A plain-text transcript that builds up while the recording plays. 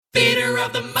Theater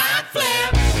of the Mind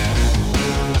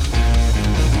Flip.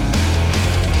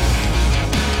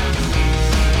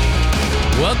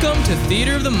 Welcome to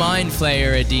Theater of the Mind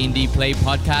Flayer, a D&D play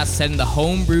podcast set in the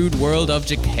homebrewed world of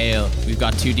Jekyll. We've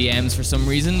got 2 DMs for some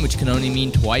reason, which can only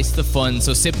mean twice the fun.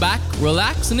 So sit back,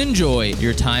 relax, and enjoy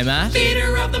your time at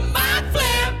Theater of the Mind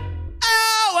Flip.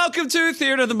 Welcome to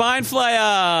Theater of the Mind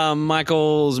Flayer.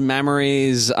 Michael's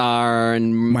memories are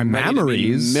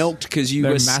milked because you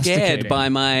were scared by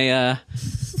my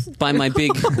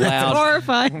big loud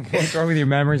Horrifying. What's wrong with your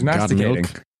memories masticating?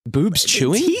 boobs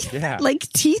chewing. Teeth? Yeah. Like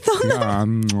teeth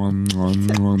on them?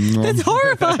 That's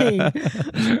horrifying.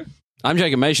 I'm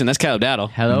Jacob Mason. That's Caleb Dowdle.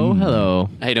 Hello.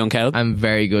 How you doing, Caleb? I'm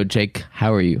very good, Jake.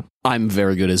 How are you? I'm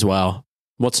very good as well.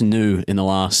 What's new in the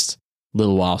last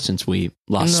little while since we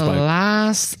last spoke?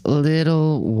 Last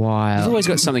little while. You've always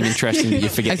got something interesting that you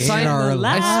forget. In our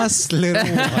last little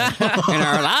In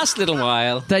our last little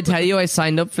while. Did I tell you I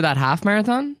signed up for that half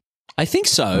marathon? I think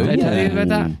so. Did I tell you about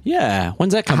that? Yeah.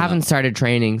 When's that I coming haven't up? started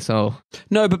training, so...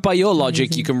 No, but by your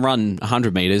logic, you can run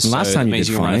 100 meters. Last so time it you means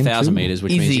did you can run fine, 1,000 too. meters,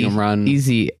 which means you can run...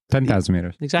 Easy. 10,000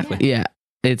 meters. Exactly. Yeah.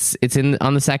 It's on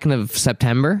the 2nd of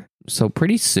September, so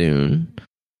pretty soon.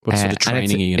 What sort of And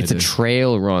training are you going it's to do? a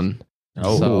trail run.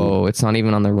 Oh. So it's not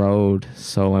even on the road.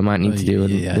 So I might need to do a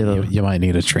little... You might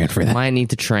need to train for that. Might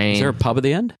need to train. Is there a pub at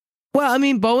the end? Well, I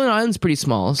mean, Bowen Island's pretty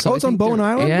small. So Oh, I it's on think Bowen they're-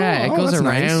 Island? Yeah, Oh, it goes that's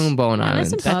around nice. Bowen there's Island.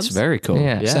 some That's pubs. very cool.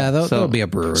 Yeah. Yeah, there'll So- be a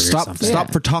brewery or Stop something.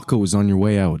 for tacos on your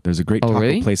way out. There's a great Oh, taco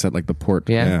really? place at like the port.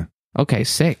 Yeah. Okay,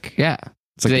 sick. Yeah.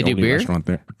 It's like Do they the do only beer? restaurant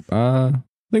there. I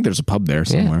think there's a pub there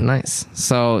somewhere. Yeah, nice.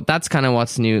 So that's kind of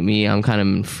what's new with me. I'm kind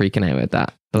of freaking out with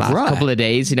that. The last Right. couple of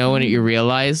days, when you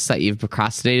realize that you've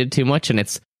procrastinated too much and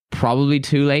it's probably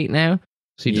too late now.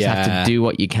 So you just have Yeah. to do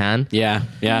what you can. Yeah.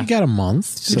 You got a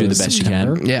month. You do the best you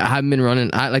can. Yeah, I haven't been running.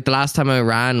 Like the last time I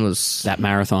ran was That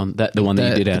marathon, the one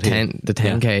that you did out here. the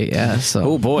 10K. Yeah. So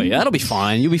Oh boy, that'll be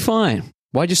fine. You'll be fine.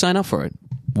 Why'd you sign up for it?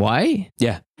 why?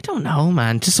 Yeah. I don't know,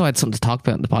 man. Just so I had something to talk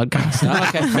about in the podcast. Oh,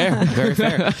 okay, fair. Very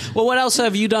fair. Well, what else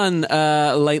have you done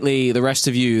lately, the rest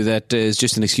of you, that is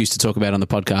just an excuse to talk about on the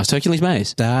podcast? Hercules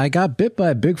Maze. I got bit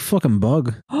by a big fucking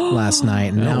bug last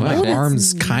night, and now wow. my That's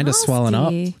arm's kind of swelling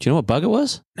up. Do you know what bug it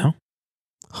was? No.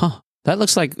 Huh. That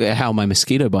looks like how my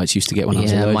mosquito bites used to get when I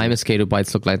was Yeah, allergic. my mosquito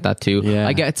bites look like that too. Yeah.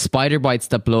 I get spider bites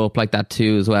that blow up like that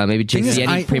too as well. Maybe Thing just is,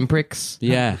 any I- pinpricks.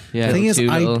 Yeah, yeah. The thing is, Too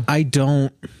little.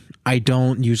 I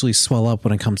don't usually swell up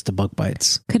when it comes to bug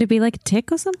bites. Could it be like a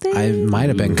tick or something? I might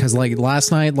have been because like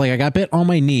last night, like I got bit on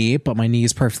my knee, but my knee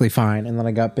is perfectly fine, and then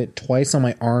I got bit twice on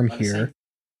my arm here.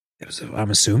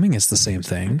 I'm assuming it's the same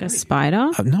thing. Like a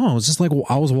spider? No, it was just like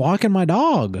I was walking my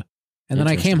dog. And then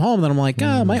I came home, and then I'm like,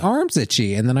 my arm's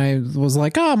itchy. And then I was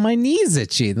like, my knee's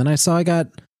itchy. And then I saw I got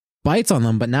bites on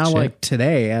them. But now, Shit. like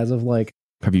today, as of like,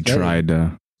 Have you tried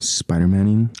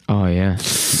Spider-Man-ing? Oh yeah.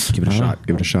 Give it a shot.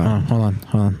 Give it a shot. hold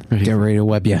on. Get ready to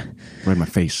web you. Right in my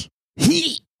face.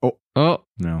 Oh.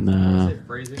 No. No.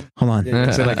 Hold on.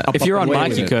 So, like, up, If you're up, on away mic,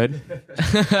 with you it. could.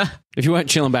 If you weren't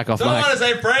chilling back off mic.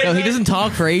 No, he doesn't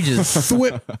talk for ages.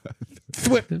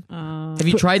 Thwip. Have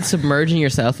you tried submerging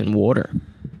yourself in water?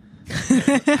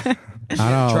 I don't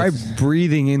know. Try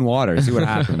breathing in water. See what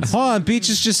happens. Hold on. Beach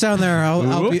is just down there.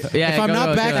 I'll be, Yeah, if I'm go, not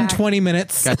go, back do in it. 20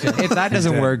 minutes. If that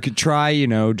doesn't work, try,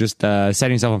 just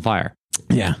setting yourself on fire.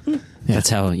 Yeah. That's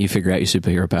how you figure out your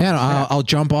superhero power. Yeah, no, I'll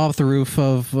jump off the roof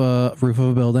of a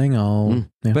building.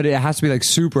 Yeah. But it has to be like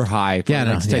super high for Yeah, it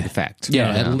no, to take yeah. effect.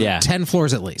 Yeah. 10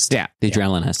 floors at least. Yeah. The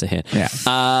adrenaline has to hit. Yeah.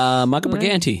 Michael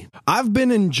Briganti. I've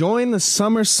been enjoying the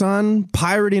summer sun,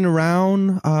 pirating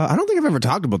around. I don't think I've ever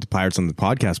talked about the pirates on the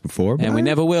podcast before. But And we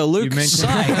never will. Luke mentioned-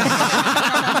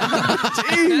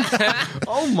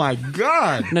 Oh my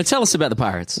god! Now tell us about the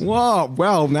pirates.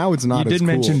 Well, now it's not. You as did cool.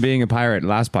 mention being a pirate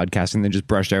last podcast and then just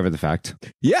brushed over the fact.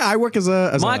 Yeah, I work as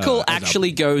Michael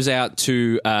actually goes out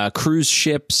to cruise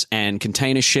ships and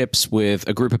container ships with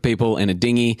a group of people in a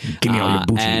dinghy. Give me all your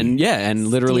booty. and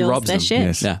literally Steals robs their them. shit.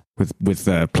 Yes, Yeah. with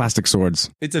plastic swords.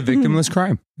 It's a victimless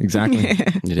crime. Exactly.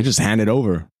 They just hand it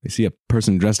over. They see a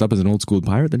person dressed up as an old school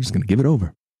pirate. They're just going to give it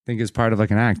over. I think it's part of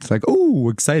like an act. It's like, oh,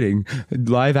 exciting.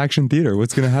 Live action theater.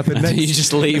 What's going to happen And then you next?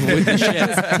 just leave with the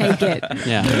ship. Take it.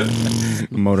 Yeah.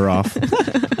 Motor off.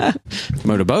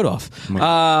 Motorboat off.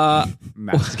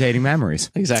 Masticating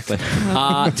memories. Exactly.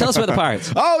 Tell us about the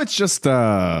pirates. Oh, it's just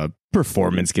a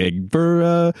performance gig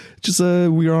for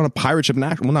we are on a pirate ship.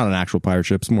 Not an actual pirate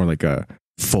ship. It's more like a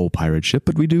full pirate ship,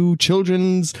 but we do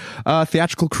children's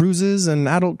theatrical cruises and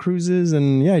adult cruises,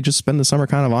 and yeah, I just spend the summer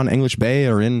kind of on English Bay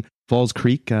or in Falls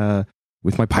Creek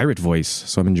with my pirate voice.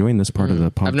 So I'm enjoying this part of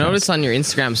the podcast. I've noticed on your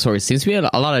Instagram stories, seems to be a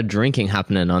lot of drinking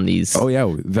happening on these. Oh yeah,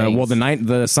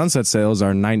 the sunset sales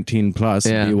are 19 plus.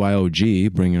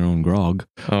 BYOG, bring your own grog.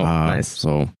 Oh, nice.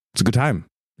 So it's a good time.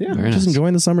 Yeah, Very just nice.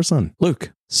 enjoying the summer sun.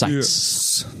 Luke,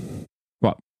 Sykes.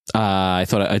 What? I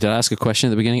thought did I ask a question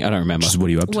at the beginning? I don't remember. Just what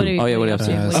are you up to? What are you up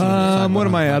to? What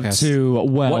am I up to?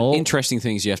 Well, What interesting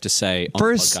things you have to say on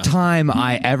first the podcast? time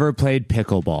I ever played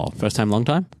pickleball. First time, long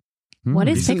time? What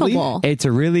is pickleball? It's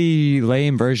a really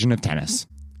lame version of tennis.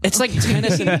 It's like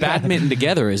tennis and badminton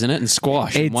together, isn't it? And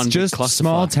squash. in It's one just clusterfuck.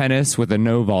 small tennis with a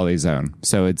no volley zone,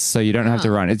 so you don't have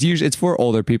to run. It's for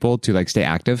older people to like stay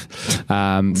active,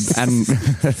 and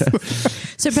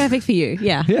So perfect for you.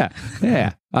 Yeah.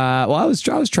 yeah. Well, I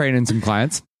was training some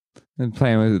clients and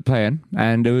playing,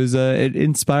 and it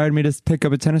inspired me to pick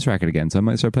up a tennis racket again. So I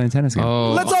might start playing tennis again.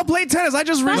 Oh, Let's all play tennis. I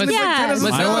just recently played tennis.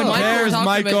 But No one cares,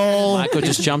 Michael. Michael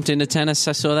just jumped into tennis.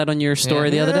 I saw that on your story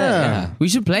the other day. Yeah. we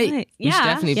should play. Right. We should Yeah.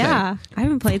 definitely play. Yeah. I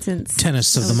haven't played since.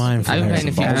 Tennis of the mind. I've been playing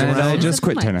a few And I Balls just of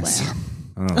quit my tennis. player.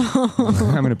 I'm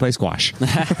going to play squash.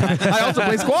 I also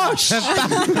play squash.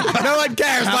 No one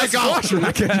cares, Michael.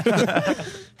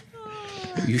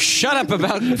 You shut up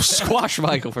about squash,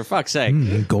 Michael, for fuck's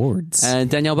sake. Gourds. And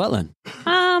Danielle Butlin.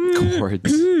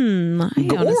 Gourds. I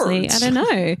honestly, I don't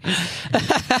know.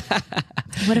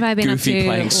 What have I been Goofy up to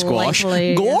playing squash.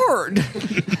 lately? Gourd.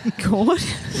 Gourd?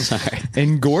 Sorry.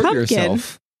 Engord Pumpkin.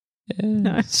 yourself.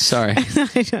 No. Sorry.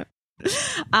 I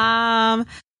don't.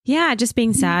 Yeah, just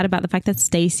being sad about the fact that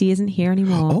Stacey isn't here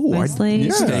anymore. Mostly.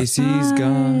 Stacy's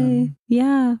gone.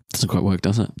 Yeah, Doesn't quite work,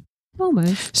 does it?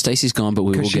 almost. Stacey's gone, but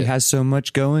we will Because she get has so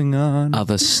much going on.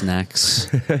 other snacks.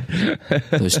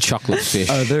 Those chocolate fish.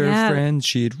 Other Yeah. friends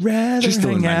she'd rather She's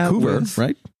still in hang out Vancouver, with.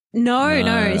 right?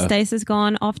 No. Stacey's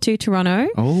gone off to Toronto.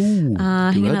 Oh,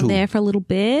 Hanging out there for a little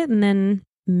bit, and then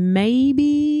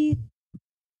maybe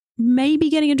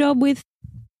getting a job with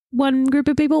one group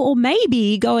of people, or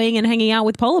maybe going and hanging out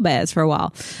with polar bears for a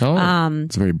while. Oh.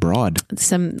 It's very broad.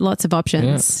 Lots of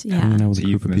options. Yeah. That was a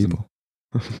group of people.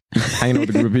 Hanging out with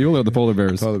a group of people or the polar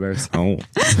bears? Polar bears. Oh.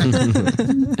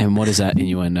 And what is that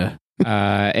innuendo?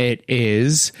 It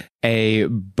is a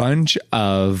bunch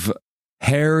of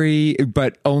hairy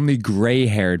but only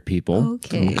gray-haired people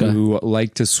Okay. who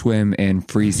like to swim in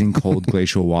freezing cold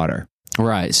glacial water.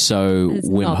 Right, so That's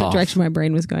Wim not the Hof. direction my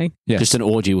brain was going. Yes. Just an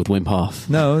orgy with Wim Hof.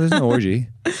 No, there's no orgy.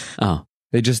 Oh.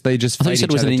 They just I thought you fight said it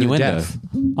each was an other to innuendo. death.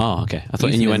 Oh, okay. I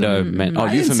thought innuendo meant... Oh,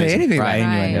 I didn't euphemism. say anything right.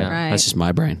 about innuendo. Right. That's just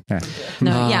my brain. No,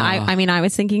 yeah. I mean, I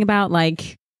was thinking about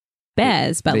like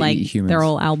bears, but They like eat humans. they're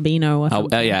all albino or Oh,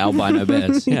 something. yeah, albino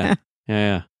bears.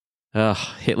 Yeah. Ugh,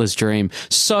 Hitler's dream.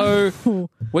 So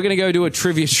we're going to go do a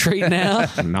trivia treat now.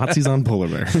 Nazis on polar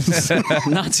bears.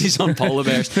 Nazis on polar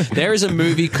bears. There is a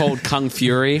movie called Kung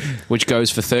Fury, which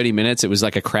goes for 30 minutes. It was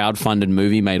like a crowd-funded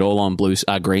movie made all on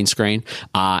green screen.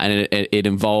 And it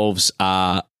involves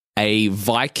a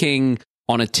Viking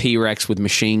on a T-Rex with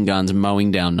machine guns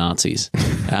mowing down Nazis.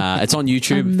 It's on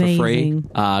YouTube for free.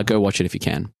 Go watch it if you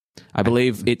can. I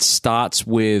believe it starts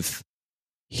with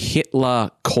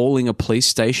Hitler calling a police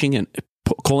station and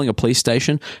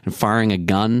firing a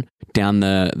gun down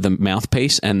the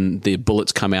mouthpiece, and the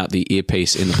bullets come out the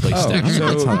earpiece in the police station.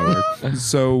 That's how it works.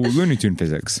 So Looney Tune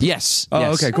physics. Yes. Oh,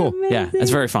 yes. okay, cool. Yeah, it's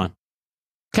very fun.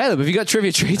 Caleb, have you got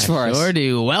trivia treats for us? Sure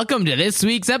do. Welcome to this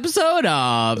week's episode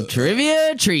of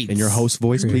Trivia Treats. In your host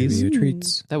voice, please.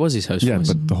 Treats. That was his host Yeah,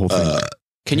 voice. but the whole thing.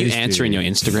 Can you answer in your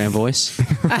Instagram voice?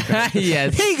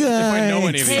 Yes. Hey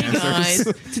guys. Hey guys.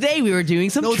 Today we were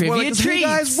doing some trivia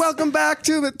treats. welcome back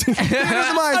to the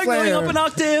I'm going up an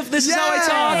octave. This is how I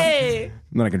talk.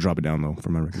 Then I can drop it down, though, for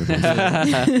my regular voice.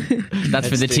 That's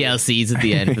for the TLCs at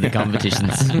the end for the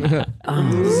competitions.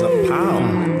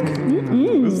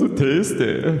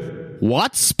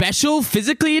 What special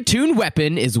physically attuned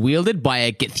weapon is wielded by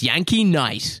a Githyanki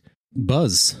knight?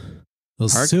 Buzz. A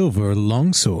silver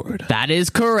longsword. That is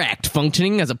correct.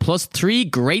 Functioning as a +3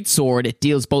 greatsword, it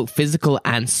deals both physical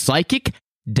and psychic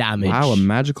damage. Wow, a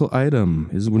magical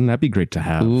item. Wouldn't that be great to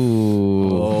have?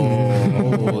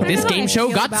 Ooh. This game show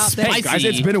feel got about this? spicy. Guys,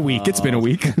 it's been a week. It's been a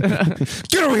week.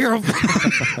 Get over here.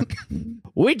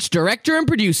 Which director and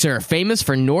producer, famous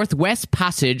for Northwest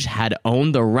Passage, had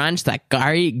owned the ranch that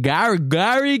Gary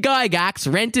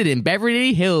Gygax rented in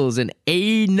Beverly Hills in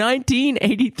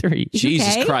 1983?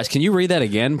 Jesus Okay. Christ. Can you read that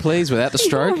again, please, without the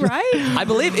stroke? All right. I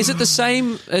believe, is it the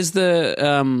same as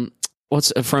the,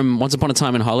 what's from Once Upon a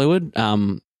Time in Hollywood?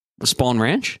 Spawn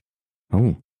Ranch?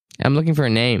 Oh. I'm looking for a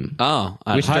name. Oh.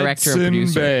 Which director and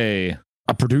producer?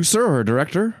 A producer or a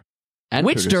director? And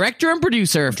Which producer. director and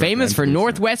producer, famous for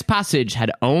Northwest Passage,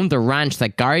 had owned the ranch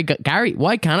that Gary?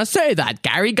 Why can't I say that?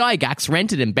 Gary Gygax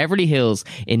rented in Beverly Hills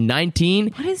in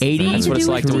 1980. That's what it's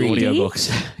like to Do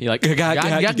audiobooks. You're like,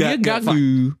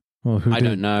 Well, I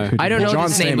don't know. I don't know John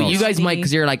his name, but you Stamos. guys might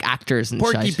because you're like actors and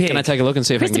Porky shit. Pig. Can I take a look and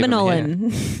see if Christopher I can give him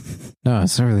Nolan. No,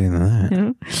 it's not really even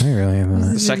that. It's not really even a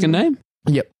that. second name?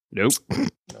 Yep. Nope.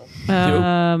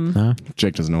 No?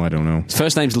 Jake doesn't know. I don't know. His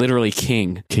first name's literally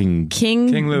King. King.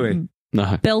 King Louis. No.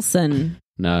 Belson.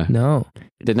 No. No.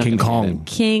 Didn't King have to be Kong. him.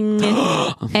 King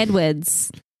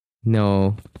Edwards.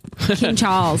 No. King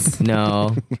Charles.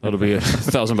 No. That'll be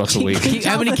 $1,000 a week.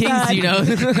 How many kings do you know?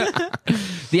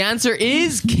 The answer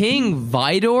is King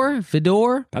Vidor.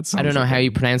 That I don't know how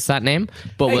you pronounce that name,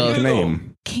 but we'll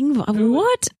name.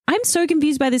 What? I'm so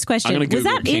confused by this question. I'm going to Was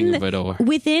Google that King in Vidor.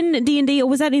 within D&D or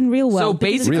was that in real world? So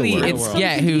Because basically, Real it's world.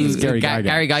 who Gary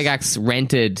Gary Gygax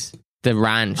rented the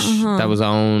ranch that was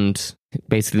owned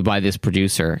basically by this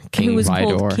producer, King who was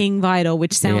Vidor. called King Vidor,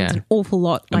 which sounds Yeah. an awful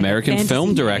lot like American a fantasy film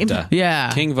name. director.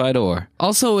 Yeah. King Vidor.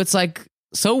 Also, it's like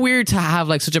so weird to have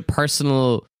like such a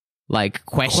personal like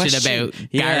question about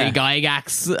Yeah. Gary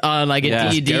Gygax on like a Yeah.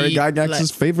 D&D. Gary Gygax's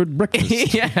favorite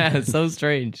breakfast. Yeah, so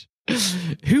strange.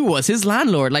 Who was his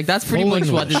landlord? Like that's pretty much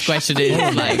what this question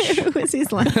is. Like, Who was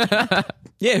his line?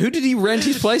 Yeah, who did he rent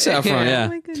his place out from? Yeah. Oh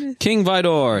my goodness. King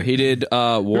Vidor. He did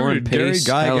War and Gary Peace,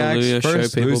 Gygax Hallelujah,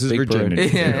 first Show People, loses Big Bird.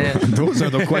 virginity. yeah. Those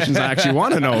are the questions I actually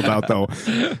want to know about, though.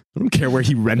 I don't care where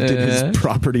he rented his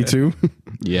property to.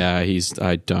 Yeah,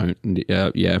 I don't.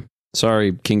 Yeah.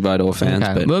 Sorry, King Vidor fans,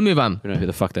 Okay, but we'll move on. we don't know who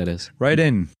the fuck that is. Right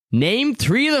in. Name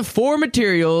 3 of the 4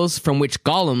 materials from which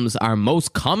golems are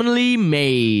most commonly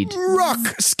made. Rock,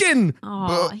 skin,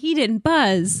 Oh, he didn't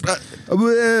buzz.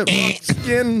 rock,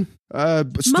 skin,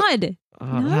 Mud.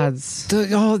 Lads.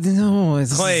 Oh, no.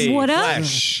 It's Clay. What else?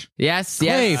 Flesh. Yes,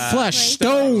 clay, yes. flesh,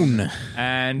 stone.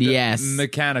 And Yes.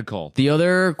 mechanical. The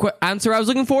other answer I was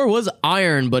looking for was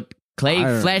iron, but clay,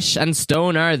 Iron. flesh, and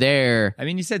stone are there. I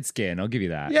mean, you said skin. I'll give you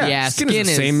that. Yeah, skin, skin is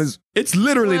the is- same as. It's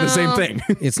literally the same Well- thing.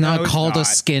 It's not No, it's called a not.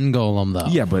 skin golem, though.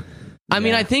 Yeah, but I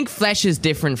mean, I think flesh is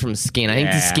different from skin. I think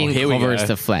the Yeah, skin well, here we covers go.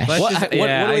 the flesh. Flesh What- is- what-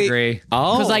 yeah, what do I we- agree.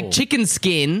 Oh. Because like chicken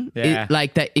skin, Yeah.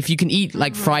 like that, if you can eat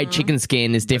like fried chicken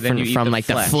skin, is different you eat from the like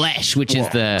flesh. the flesh, which is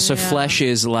the So flesh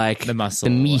is like The muscle.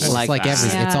 The meat. It's Like like that.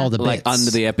 everything. It's all the bits. like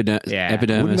under the epidermis. Yeah.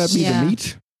 epidermis. wouldn't that be Yeah. the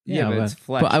meat? Yeah, but but- it's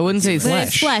flesh. But I wouldn't say it's But flesh.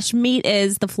 it's flesh. Meat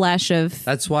is the flesh of.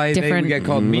 That's why Different- they get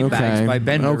called meat bags by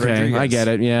Ben Okay, Rodriguez. I get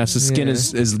it. Yeah, so skin Yeah.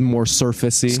 is more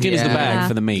surfacey. Skin is the Yeah. bag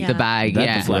for the meat. Yeah. The bag,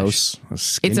 That's yeah. gross.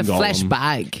 It's a flesh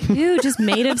bag. Ew, just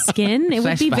made of skin. It would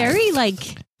Flesh be bag. very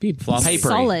like Papery.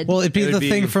 solid. Well, it'd be It would the be-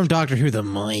 thing from Doctor Who, the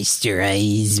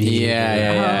moisturize.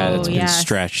 Yeah. Oh, It's been yeah.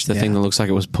 stretched. The thing that looks like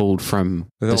it was pulled from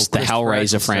With the old Chris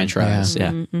Hellraiser Pratt franchise. Yeah.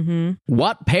 Mm-hmm.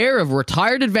 What pair of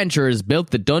retired adventurers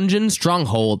built the dungeon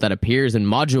stronghold that appears in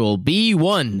Module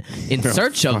B1 in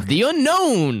search of the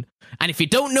unknown? And if you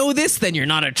don't know this, then you're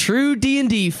not a true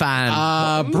D&D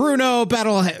fan. Bruno or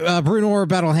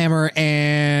Battlehammer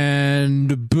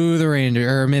and Boo the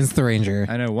Ranger or Mince the Ranger.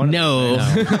 I know one. No.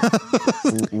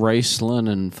 Raceland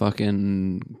and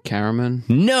fucking Caraman.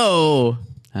 No.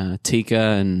 Tika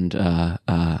and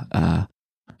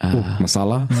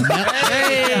Masala.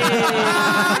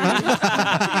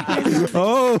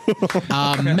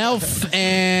 Melf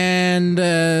and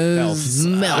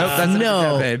Melf.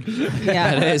 No.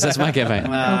 Yeah. That is, that's my campaign.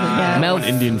 Yeah. Melf,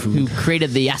 Indian food. who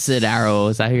created the acid arrow.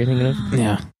 Is that who you're thinking of?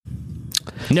 yeah.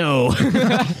 No.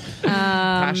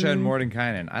 Pasha and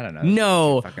Mordenkainen. I don't know.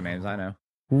 No. Fucking names I know.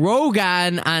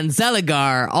 Rogan and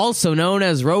Zeligar, also known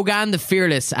as Rogan the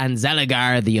Fearless and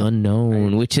Zeligar the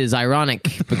Unknown, which is ironic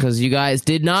because you guys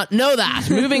did not know that.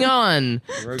 Moving on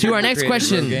to our next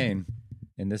question. Rogaine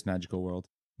in this magical world.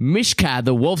 Mishka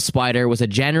the Wolf Spider was a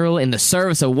general in the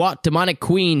service of what demonic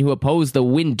queen who opposed the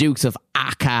Wind Dukes of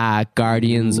Akka,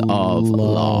 Guardians of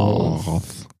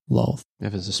Loth? Loth.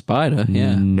 If it's a spider,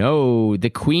 yeah. No, the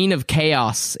Queen of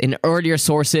Chaos. In earlier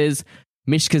sources,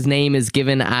 Mishka's name is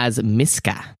given as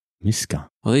Miska. Miska.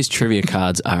 Well, these trivia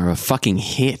cards are a fucking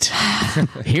hit.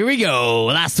 Here we go.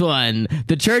 Last one.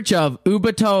 The Church of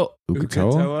Ubteo.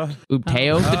 Ukatoa?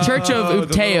 Ubteo? The Church of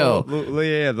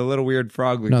Ubteo. Yeah, the little weird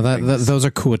frog. No, those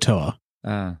are Kuatoa.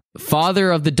 Father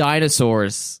of the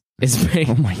Dinosaurs. Is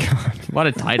Oh my god. What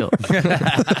a title.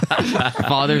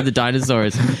 Father of the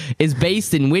Dinosaurs is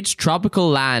based in which tropical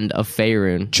land of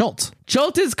Faerun? Chult.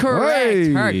 Chult is correct.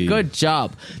 Hey. Hurt. Good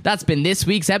job. That's been this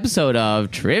week's episode of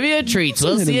Trivia Treats.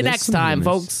 We'll see you next time,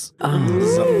 folks.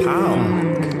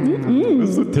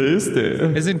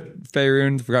 Isn't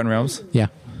Faerun Forgotten Realms? Yeah.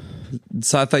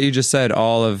 So I thought you just said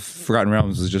all of Forgotten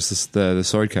Realms was just the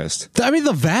Sword Coast. I mean,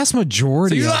 the vast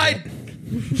majority. You of lied! it-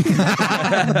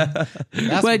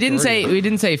 Well, we didn't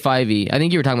say 5e. I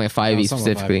think you were talking about 5e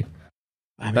specifically.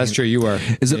 That's true. You were.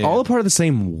 Is it all a part of the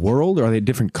same world, or are they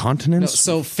different continents?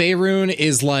 So Faerun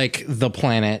is like the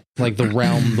planet, like the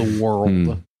realm, the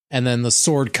world. And then the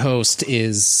Sword Coast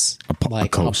is a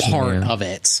part of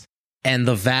it. And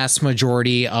the vast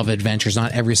majority of adventures,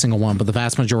 not every single one, but the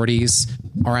vast majorities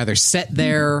are either set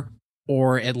there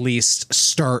or at least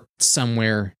start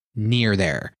somewhere near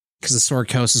there. Because the Sword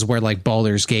Coast is where like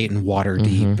Baldur's Gate and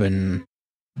Waterdeep and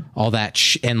all that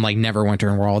and like Neverwinter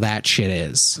and where all that shit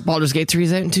is. Baldur's Gate 3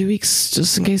 is out in 2 weeks,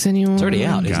 just in case anyone. It's already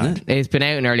out, isn't it? It's been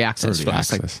out in early access for the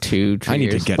last like 2-3 I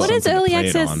need years. to get What does something to early play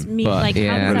it access on. mean? Like,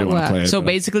 how does that work? So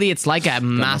basically, it's like a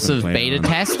massive beta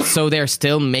test. So they're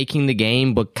still making the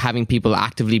game, but having people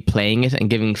actively playing it and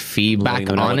giving feedback Letting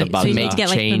them know on what the it bugs So to you are. need make to get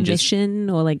like changes. permission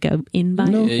or like an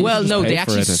invite? Well, no, pay they for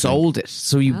actually it, I think. sold it.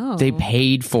 So they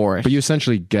paid for it. But you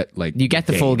essentially get like You get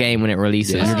the full game when it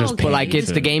releases. Yeah. Oh, okay. But like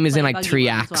it's the game is in Play like buggy 3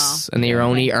 ones as acts, well. and they're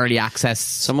only early access.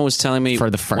 Someone was telling me For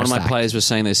the one of first my act. players was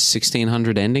saying there's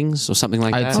 1,600 endings or something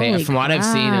like I'd that. say Holy from what I've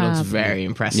seen, it looks crap. very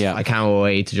impressive. Yeah. I can't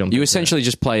wait to jump. You into essentially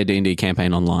just play a D&D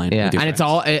campaign online. it. with your And it's friends.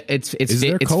 all it's Is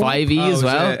there co-op? 5e as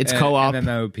well. It's co-op. And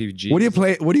then the PG. What do you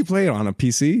play? What do you play on a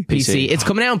PC? PC. It's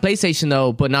coming out on PlayStation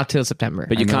though, but not till September.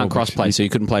 But you can't cross-play, so you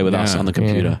couldn't play with us on the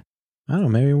computer. I don't know,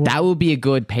 maybe we'll that would be a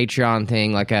good Patreon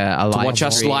thing, like a live Watch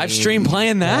us live stream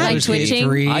playing that. Like Twitching?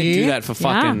 I'd do that for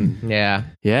fucking... Yeah,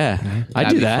 Yeah. I'd That'd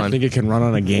do be that. fun. I think it can run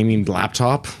on a gaming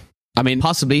laptop. I mean,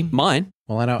 possibly. mine.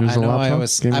 Well, I know. There's I a know.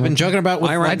 laptop? I've been joking about.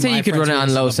 With I'd say my you could friends run it who on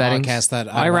listen low to the settings. podcast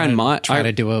that I ran wanna my- try I-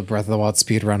 to do a Breath of the Wild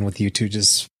speed run with you two,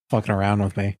 just fucking around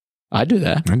with me. I'd do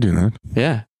that. I do that.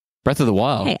 Yeah. Breath of the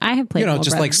Wild. Hey, I have played. You know, more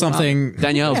just Breath like of the Wild. something.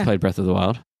 Danielle's Yeah. played Breath of the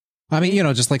Wild. I mean, you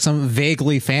know, just like some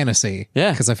vaguely fantasy.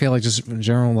 Yeah. Because I feel like just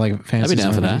general like I'd fantasy. be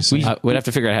down for stories. that. We'd have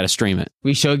to figure out how to stream it.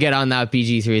 We should get on that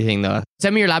BG3 thing though.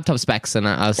 Send me your laptop specs and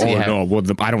I'll see Oh how. no! Well,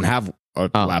 I don't have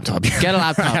a laptop. Get a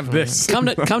laptop. I have this. Come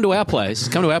to our place.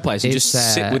 Come to our place and It's,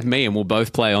 just sit with me, and we'll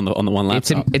both play on the one It's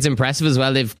laptop. it's impressive as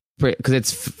well. They've because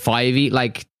it's 5e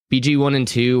like BG 1 and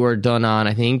 2 were done on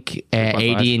I think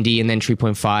AD&D and then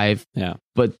 3.5. Yeah.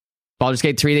 But Baldur's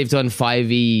Gate 3 they've done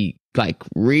 5e like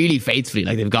really faithfully.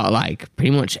 Like they've got like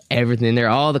pretty much everything in there,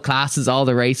 all the classes, all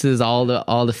the races, all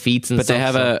the feats and But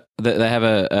stuff. they have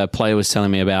a player was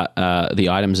telling me about the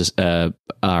items are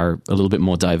a little bit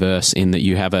more diverse in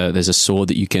that there's a sword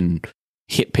that you can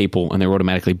hit people and they're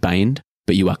automatically baned,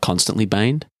 but you are constantly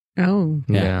baned. Oh,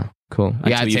 yeah. Cool.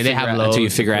 Yeah, I'd say they have loads. until you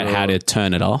figure out how to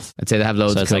turn it off. I'd say they have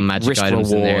loads So of it's cool like magic risk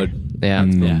items reward. in there.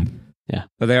 Yeah. Yeah.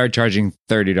 But they are charging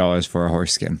 $30 for a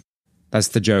horse skin. That's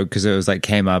the joke because it was like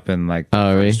came up in like the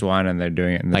Oh, really? first one, and they're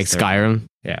doing it in Like this third. Skyrim.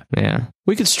 Yeah. Yeah.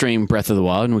 We could stream Breath of the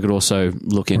Wild, and we could also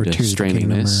look into Tears of the streaming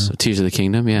Kingdom, this. or- Tears of the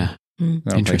Kingdom, yeah. Then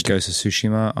I'll play Interesting. Ghost of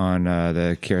Tsushima on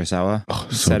the Kurosawa Oh,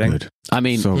 so setting. good. I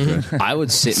mean, So good. I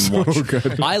would sit and watch.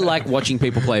 good. I like watching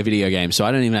people play video games, so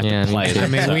I don't even have Yeah, to play me it. too. I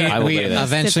mean, So I will we do that.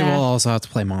 eventually Sit back. will also have to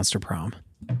play Monster Prom.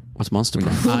 What's Monster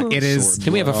Prom? It is.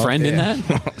 Can we have a friend in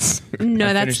that?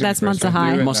 no, that's Monster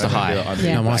High. Monster High.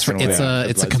 Yeah. No, Monster,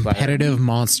 it's a competitive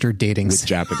monster dating With sim.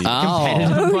 Japanese.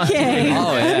 Oh, Okay.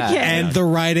 Oh, yeah. Okay. And the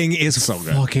writing is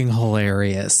fucking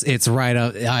hilarious. It's right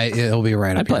up. It'll be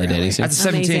right I'd up. play a your dating alley. sim. That's a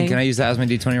 17. Amazing. Can I use that as my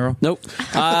D20 roll? Nope.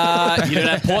 You don't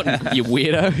have Portland, you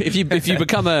weirdo. If you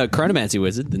become a chronomancy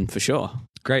wizard, then for sure.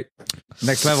 Great.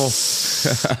 Next level.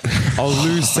 I'll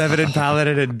lose 7 in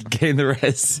Paladin and gain the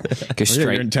rest. Go straight.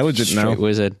 you're intelligent now. straight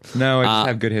wizard. No, I just Uh,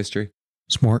 have good history.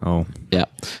 Smart. Oh, Yeah.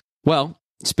 Well,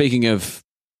 speaking of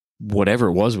whatever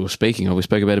it was we were speaking of, we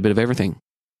spoke about a bit of everything.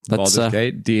 Let's Baldur's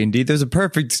Gate, D&D. There's a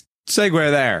perfect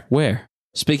segue there. where?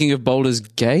 Speaking of Baldur's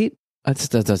Gate, that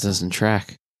doesn't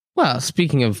track. Well,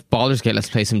 speaking of Baldur's Gate, let's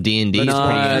play some D&D. No,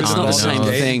 it's not the on same nose.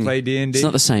 thing. Play D&D. It's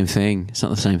not the same thing. It's not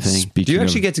the same thing. Do you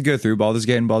actually get to go through Baldur's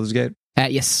Gate and Baldur's Gate?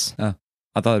 Yes.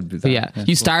 I thought it'd be that. So yeah,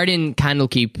 you start in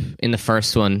Candlekeep in the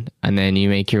first one, and then you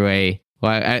make your way.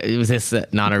 Well, was this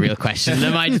not a real question?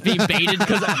 Am I just being baited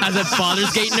because as a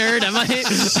Baldur's Gate nerd? Am I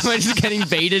just getting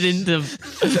baited into?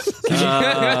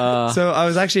 So I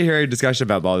was actually hearing a discussion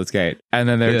about Baldur's Gate, and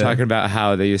then they were talking about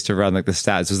how they used to run like the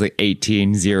stats was like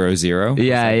 1800.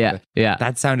 Yeah.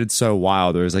 That sounded so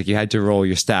wild. It was like you had to roll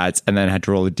your stats and then had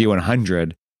to roll a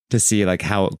D100 to see like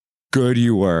how good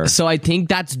you were. So I think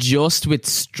that's just with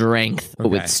strength. But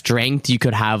with Okay. strength, you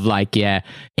could have like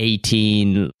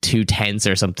 18 2/10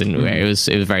 or something. Where it was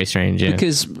very strange. Yeah.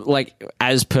 Because, like,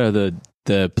 as per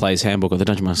the player's handbook or the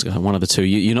Dungeon Master, one of the two,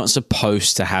 you're not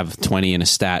supposed to have 20 in a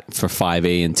stat for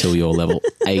 5e until you're level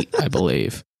 8, I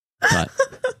believe. But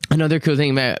Another cool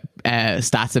thing about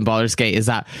stats in Baldur's Gate is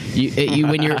that you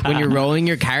when you're rolling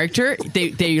your character,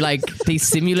 they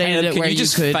simulated it where you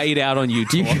just could fade out on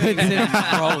YouTube.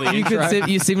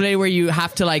 You simulate where you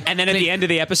have to and then at the end of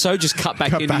the episode, just cut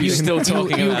back in. And you're still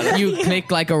talking about it. You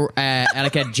click like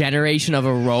a generation of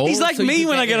a roll. He's like so me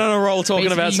when I get on a roll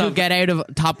talking about something. You could get out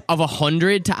of top of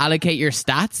 100 to allocate your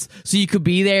stats, so you could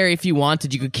be there if you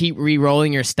wanted. You could keep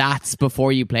re-rolling your stats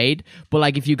before you played, but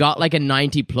like if you got like a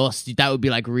 90 plus, that would be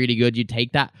like really good. You'd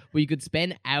take that, but you could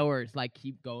spend hours like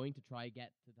keep going to try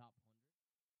get to top.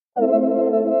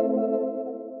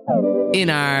 In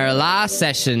our last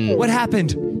session, What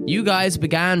happened? you guys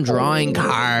began drawing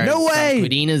cards. No way! From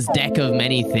Quidina's deck of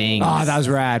many things. Oh, that was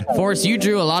rad. Forrest, you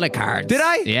drew a lot of cards. Did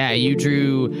I? Yeah, you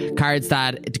drew cards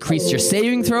that decreased your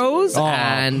saving throws,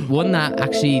 and one that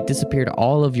actually disappeared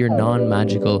all of your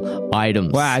non-magical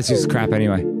items. Wow, it's just crap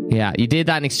anyway. Yeah, you did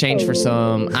that in exchange for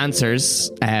some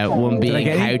answers. One being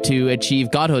get how any? to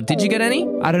achieve godhood. Did you get any?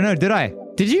 I don't know. Did I?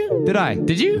 Did you? Did I?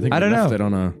 Did you? I don't know.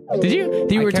 Did you?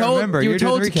 You were can't told. remember. You were You're doing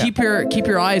told the to recap. keep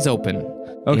your eyes open.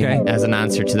 Okay. As an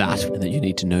answer to that, And that you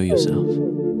need to know yourself.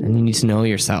 and you need to know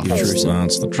yourself. I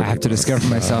have to discover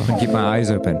myself and keep my eyes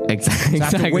open. Exactly. I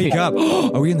have to wake up.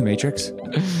 Are we in the Matrix?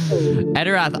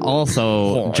 Edirath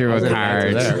also drew a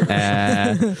card,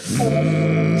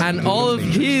 and all of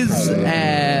his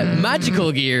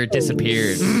magical gear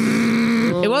disappeared.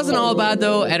 It wasn't all bad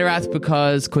though, Edirath,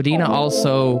 because Quidina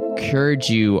also cured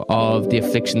you of the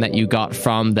affliction that you got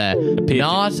from the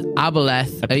not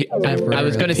Aboleth. I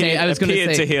was going to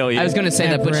say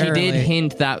that, but she did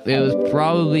hint that it was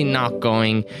probably not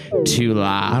going to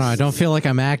last. I don't know. I don't feel like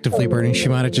I'm actively burning. She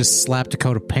might have just slapped a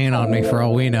coat of paint on me for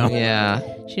all we know. Yeah.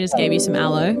 She just gave you some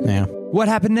aloe. Yeah. What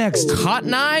happened next?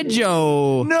 Cotton Eye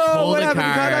Joe. No, pulled what a happened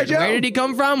to card. Cotton Eye Joe? Where did he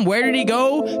come from? Where did he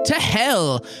go? To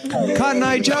hell. Cotton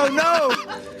Eye Joe, no!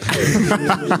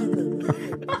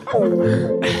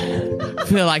 I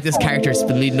feel like this character's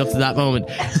been leading up to that moment.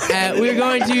 We're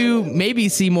going to maybe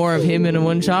see more of him in a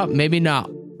one shot, maybe not.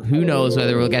 Who knows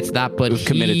whether we'll get to that, but we've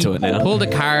committed to it now. Pulled a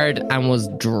card and was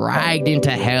dragged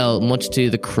into hell, much to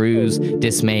the crew's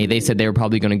dismay. They said they were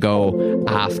probably going to go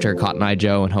after Cotton Eye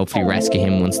Joe and hopefully rescue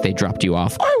him once they dropped you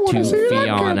off to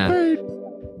Fiaine.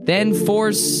 Then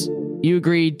Force, you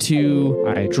agreed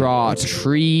to draw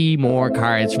 3 more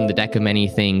cards from the deck of many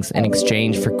things in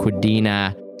exchange for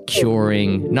Quidina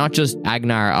curing not just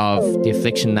Agnar of the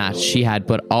affliction that she had,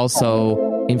 but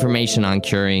also information on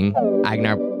curing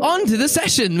Agnar. On to the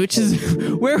session, which is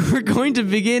where we're going to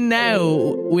begin now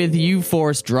with you,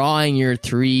 Force, drawing your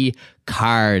 3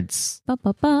 cards. Ba,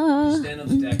 ba, ba. Stand on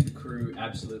the deck, the crew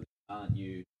absolutely aren't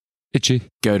you. Itchy.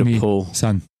 Go to Me. pull.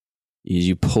 Sun.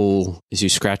 You pull as you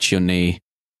scratch your knee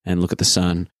and look at the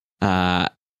sun. The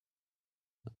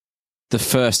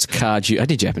first card I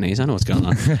did Japanese, I know what's going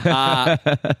on.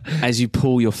 As you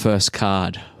pull your first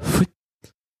card,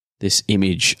 this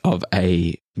image of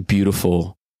a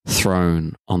beautiful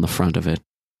throne on the front of it,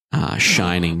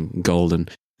 shining golden.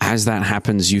 As that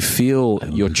happens, you feel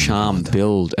your charm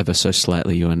build ever so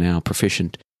slightly. You are now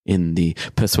proficient in the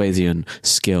persuasion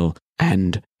skill.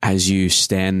 And as you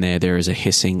stand there, there is a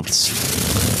hissing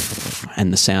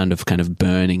and the sound of kind of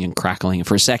burning and crackling.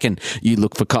 For a second, you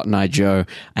look for Cotton Eye Joe,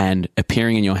 and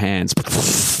appearing in your hands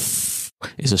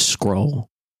is a scroll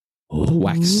with a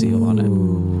wax seal on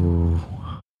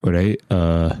it. Right.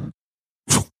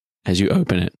 As you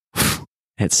open it,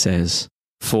 it says,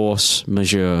 Force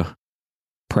Majeure,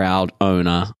 proud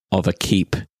owner of a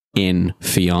keep in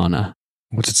Fiaine.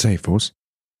 What's it say, Force?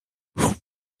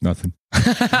 Nothing.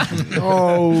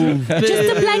 Oh,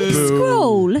 Just a blank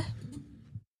scroll.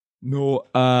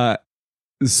 No,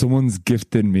 someone's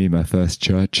gifted me my first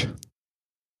church.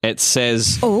 It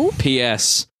says, Oh.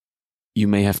 P.S. You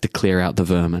may have to clear out the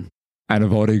vermin. And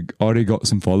I've already got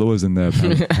some followers in there,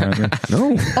 apparently.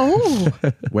 no. Oh.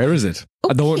 Where is it?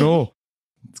 I don't know.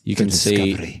 You can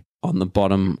see on the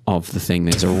bottom of the thing,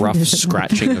 there's a rough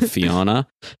scratching of Fiaine,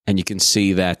 and you can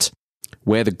see that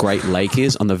where the Great Lake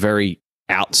is, on the very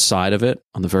outside of it,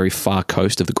 on the very far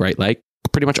coast of the Great Lake,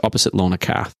 pretty much opposite Lorna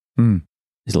Cath,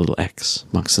 there's a little X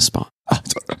marks the spot.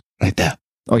 Right there.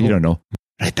 Oh, you don't know.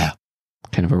 Right there.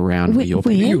 Kind of around where you're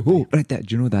Where? Oh, right there.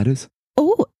 Do you know what that is?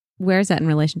 Oh. Where is that in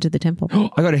relation to the temple?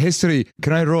 I got a history.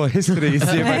 Can I roll a history?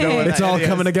 See if I know what It's all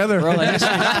coming together. Roll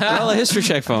a history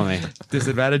check for me.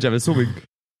 Disadvantage. I'm assuming.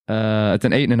 It's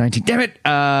an 8 and a 19. Damn it!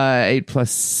 8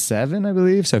 plus 7, I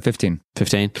believe. So 15.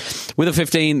 15. With a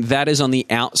 15, that is on the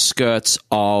outskirts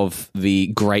of the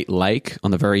Great Lake, on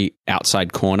the very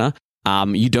outside corner.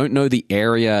 You don't know the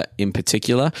area in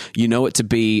particular. You know it to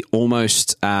be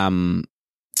almost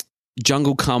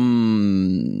jungle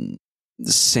come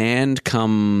sand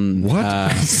come.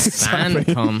 What? Sand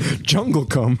come. Jungle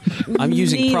come. I'm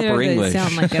using Neither proper of those English.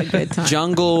 sound like a good time.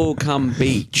 Jungle come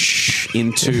beach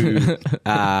into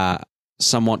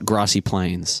somewhat grassy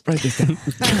plains.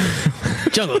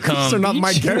 Jungle come. These are not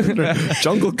my character.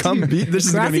 Jungle come beat. This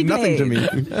is going to Grassy mean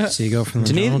nothing to me. So you go from the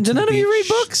Do jungle to none the of you read beach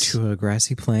books? to a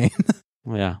grassy plain.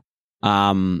 Yeah.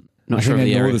 Not I sure think of I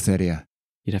the know area. this area.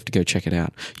 You'd have to go check it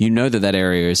out. You know that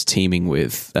area is teeming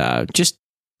with just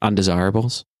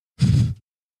undesirables.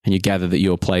 And you gather that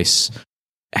your place,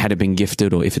 had it been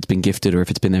gifted, or if it's been gifted, or if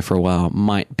it's been there for a while,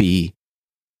 might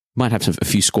have a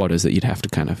few squatters that you'd have to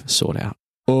kind of sort out.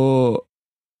 Oh,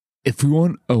 if we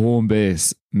want a home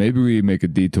base, maybe we make a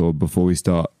detour before we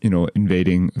start,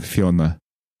 invading Fiona.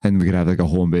 And we could have like a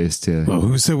home base to. Well,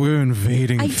 who said we were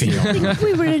invading I Fiona? didn't think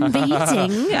we were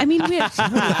invading. I mean, we're. Is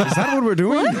that what we're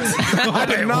doing? I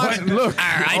did not look.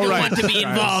 I don't want to be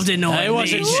involved in no I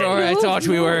wasn't invasion. sure. I thought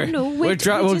we were. We'll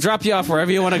just- drop you off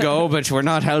wherever you want to go, but we're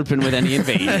not helping with any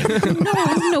invasion.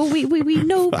 No, we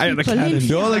know I had a people. cannon.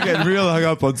 Don't like get real hung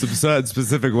up on some certain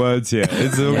specific words here.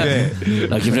 It's okay.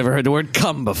 Like you've never heard the word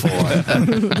 "come" before.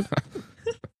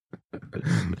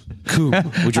 Cool.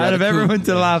 Would you Out rather of everyone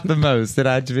to laugh the most, it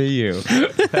had to be you.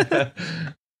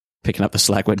 picking up the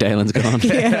slack where Dalen's gone?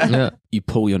 Yeah. You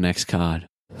pull your next card.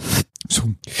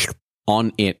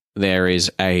 On it, there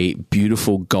is a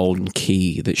beautiful golden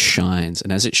key that shines,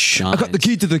 and as it shines, I got the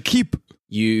key to the keep.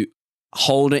 you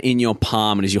hold it in your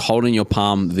palm, and as you hold it in your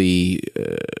palm, the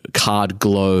card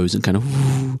glows and kind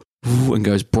of and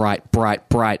goes bright,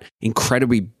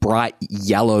 incredibly bright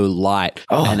yellow light.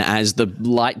 And as the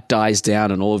light dies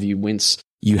down and all of you wince,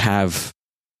 you have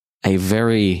a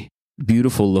very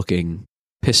beautiful looking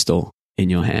pistol in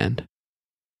your hand.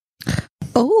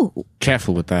 Oh,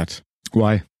 Careful with that.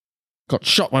 Why? Got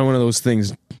shot by one of those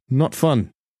things. Not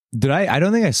fun. Did I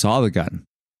don't think I saw the gun.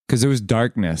 Because there was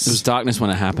darkness. There was darkness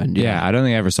when it happened. yeah, I don't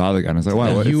think I ever saw the gun. I was like,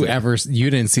 wow, what you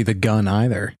didn't see the gun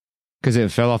either. Because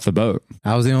it fell off the boat.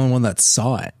 I was the only one that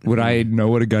saw it. Would I know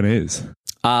what a gun is?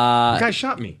 Guy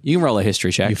shot me. You can roll a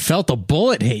history check. You felt a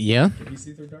bullet hit you.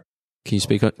 Can you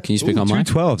speak on mine?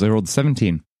 2 12s. I rolled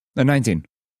 17. 19.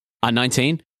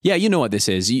 19? Yeah, you know what this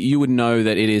is. You would know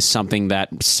that it is something that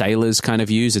sailors kind of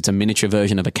use. It's a miniature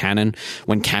version of a cannon.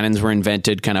 When cannons were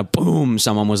invented, kind of boom,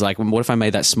 someone was like, what if I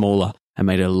made that smaller and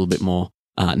made it a little bit more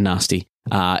nasty?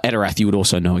 Edorath, you would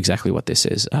also know exactly what this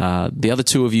is. The other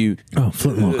two of you...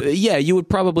 Flintlock. yeah, you would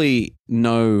probably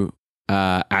know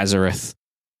Azareth,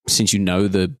 since you know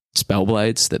the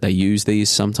spellblades that they use these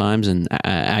sometimes, and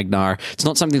Agnar. It's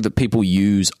not something that people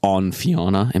use on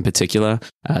Fiona in particular.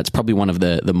 It's probably one of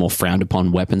the more frowned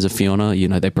upon weapons of Fiona.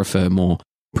 They prefer more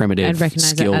primitive, I'd recognize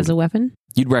skilled. it as a weapon.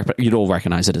 You'd all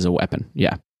recognize it as a weapon.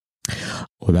 Yeah.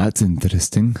 Well, that's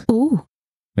interesting. Oh,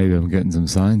 Maybe I'm getting some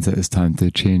signs that it's time to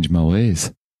change my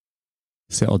ways.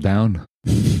 Settle down.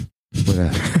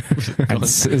 Settle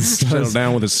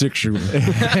down with a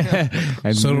 6-shooter.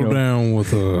 and, Settle down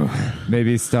with a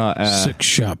Maybe start... six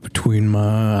shot between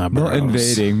my eyebrows. not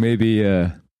invading, maybe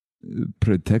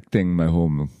protecting my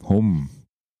home.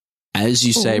 As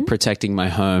you say, Ooh. protecting my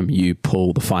home, you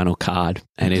pull the final card,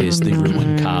 and it is the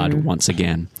ruin card once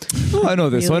again. Oh, I know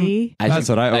this really? one. That's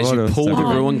what I As you pull the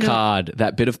Oh, ruin no. card,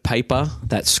 that bit of paper,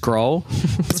 that scroll,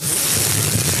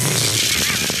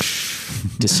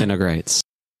 disintegrates.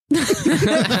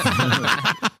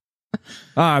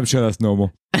 I'm sure that's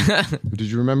normal. Did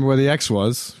you remember where the X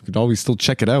was? You could always still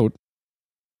check it out.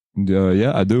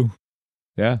 Yeah, I do.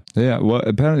 Yeah. Well,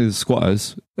 apparently the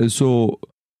squatters. So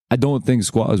I don't think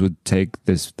squatters would take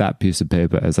that piece of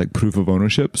paper as like proof of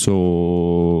ownership.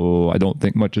 So I don't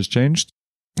think much has changed.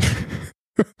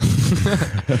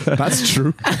 That's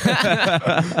true.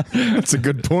 That's a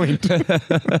good point.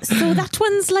 so that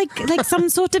one's like some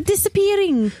sort of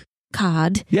disappearing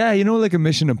card. Yeah, like a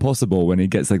Mission Impossible when he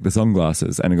gets like the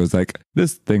sunglasses and he goes like,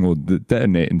 this thing will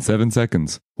detonate in 7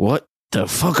 seconds. What the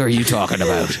fuck are you talking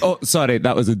about? Oh, sorry,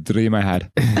 that was a dream I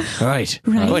had. Right.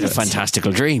 Quite a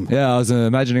fantastical dream. Yeah, I was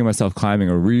imagining myself climbing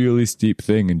a really steep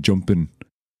thing and jumping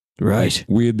Right.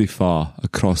 weirdly far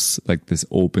across like this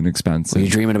open expanse. Were you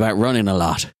dreaming about running a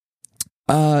lot?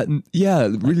 Yeah,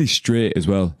 really straight as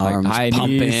well. Arms high knees.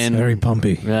 pumping. Very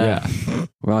pumpy. Yeah.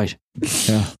 Right.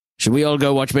 Yeah. Should we all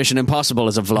go watch Mission Impossible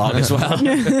as a vlog as well?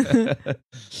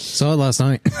 Saw it last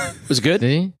night. Was it good?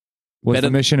 They Was Better-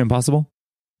 the mission impossible?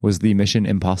 Was the mission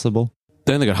impossible?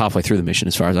 only got halfway through the mission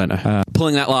as far as I know.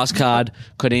 Pulling that last card,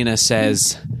 Cordina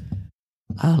says,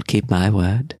 I'll keep my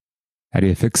word. How do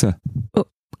you fix her?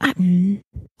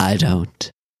 I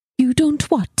don't. You don't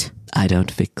what? I don't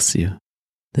fix you.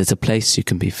 There's a place you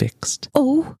can be fixed.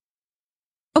 Oh,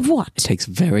 Of what? It takes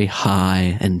very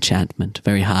high enchantment,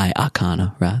 very high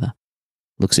arcana, rather.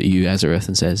 Looks at you, Azareth,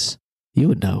 and says, you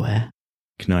would know where.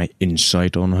 Can I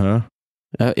insight on her?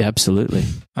 Yeah, absolutely.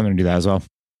 I'm going to do that as well.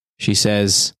 She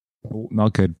says... Oh,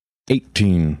 not good.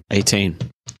 18. 18.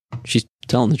 She's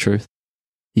telling the truth.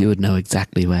 You would know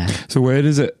exactly where. So where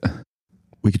is it?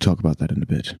 We could talk about that in a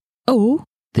bit. Oh.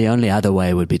 The only other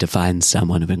way would be to find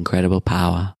someone of incredible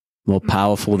power, more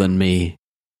powerful than me,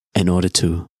 in order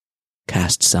to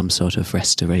cast some sort of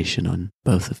restoration on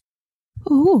both of you.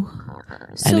 Oh.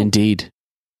 And indeed,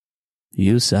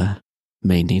 you, sir,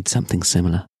 may need something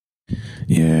similar.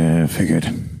 Yeah,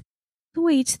 figured.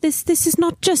 Wait, this is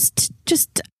not just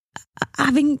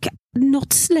having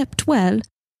not slept well.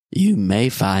 You may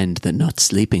find that not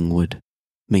sleeping would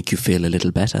make you feel a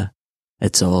little better.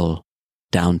 It's all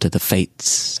down to the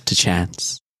fates, to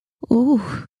chance.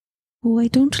 Oh, I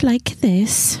don't like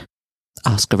this.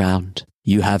 Ask around.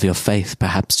 You have your faith.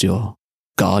 Perhaps your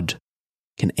God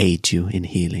can aid you in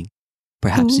healing.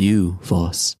 Perhaps you,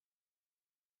 Force,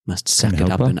 must suck it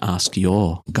up and ask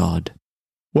your God.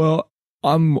 Well,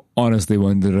 I'm honestly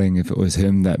wondering if it was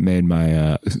him that made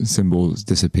my symbols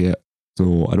disappear.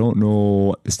 So I don't know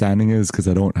what the standing is because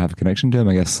I don't have a connection to him,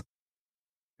 I guess.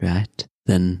 Right.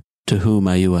 Then to whom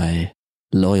are you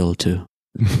loyal to?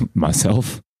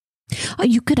 Myself.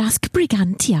 You could ask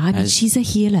Brigantia. I mean, she's a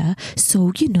healer,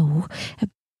 so you know.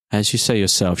 As you say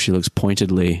yourself, she looks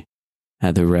pointedly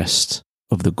at the rest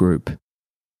of the group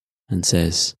and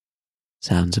says,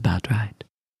 sounds about right.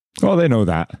 Oh, they know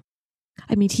that.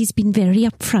 I mean, he's been very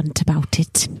upfront about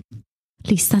it. At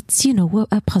least that's,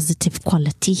 a positive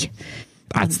quality.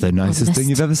 That's the nicest thing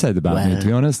you've ever said about me, to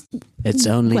be honest. It's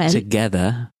only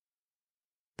together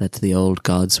that the old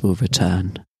gods will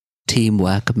return.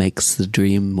 Teamwork makes the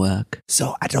dream work.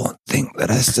 So I don't think the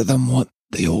rest of them want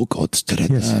the old gods to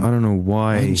return. Yes, I don't know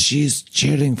why. And she's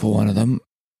cheering for one of them.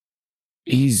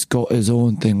 He's got his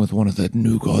own thing with one of the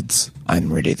new gods.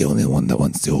 I'm really the only one that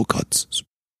wants the old gods.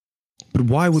 But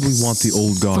why would we want the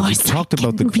old gods? We've talked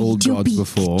about the old gods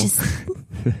before.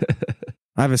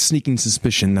 I have a sneaking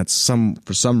suspicion that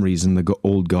for some reason the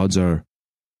old gods are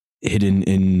hidden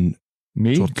in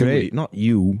me. Tortui. Great, not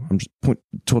you. I'm just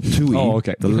Tortui. Oh,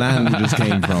 okay. The land you just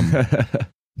came from.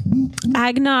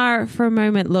 Agnar, for a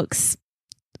moment, looks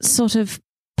sort of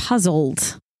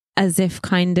puzzled, as if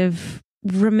kind of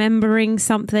remembering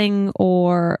something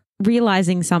or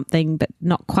realizing something, but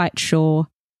not quite sure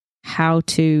how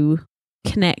to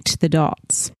connect the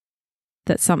dots.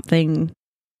 That something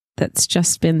that's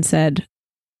just been said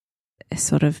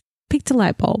sort of picked a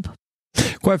light bulb.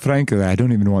 Quite frankly, I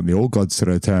don't even want the old gods to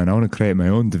return. I want to create my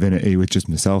own divinity with just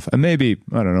myself. And maybe,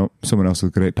 I don't know, someone else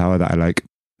with great power that I like.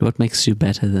 What makes you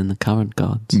better than the current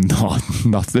gods?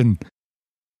 Nothing.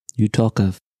 You talk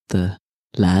of the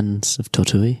lands of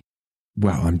Tortui?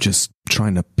 Well, I'm just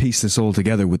trying to piece this all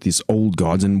together with these old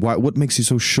gods. And what makes you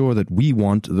so sure that we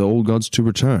want the old gods to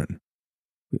return?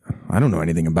 I don't know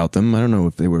anything about them. I don't know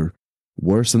if they were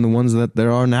worse than the ones that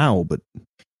there are now, but...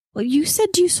 Well, you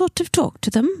said you sort of talked to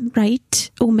them, right?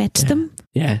 Or met them?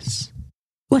 Yes.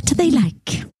 What are they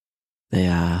like? They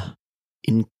are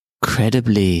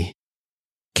incredibly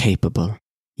capable,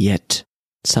 yet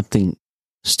something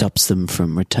stops them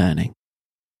from returning.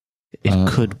 It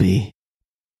could be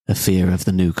a fear of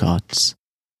the new gods.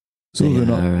 So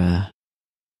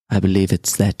I believe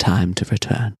it's their time to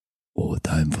return. Oh,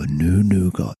 time for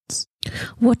new gods.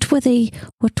 What were they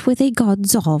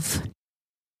gods of?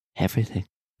 Everything.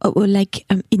 Oh, like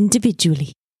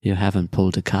individually. You haven't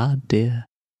pulled a card, dear.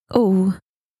 Oh.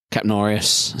 Captain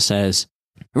Orius says,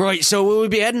 right, so we'll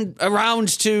be heading around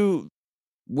to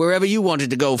wherever you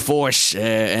wanted to go, Force,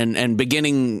 and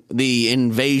beginning the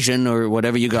invasion or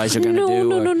whatever you guys are going to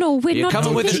do. No. We're not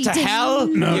coming with us to hell?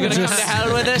 No, You're going to come to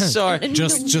hell with us? Or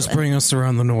just bring us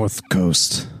around the north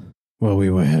coast where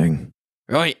we were heading.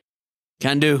 Right.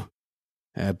 Can do.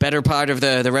 Better part of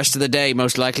the rest of the day,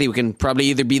 most likely. We can probably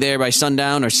either be there by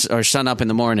sundown or sun up in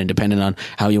the morning, depending on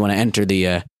how you want to enter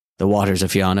the waters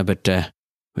of Fiaine, but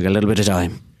we got a little bit of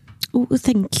time. Oh,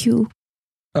 thank you.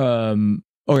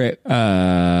 Okay. I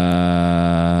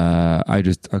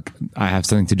have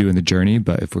something to do in the journey,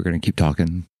 but if we're going to keep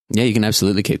talking. Yeah, you can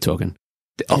absolutely keep talking.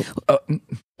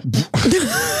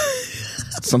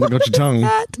 Something got your tongue.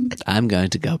 I'm going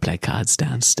to go play cards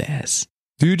downstairs.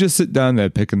 Do you just sit down there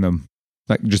picking them?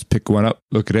 Like, just pick one up,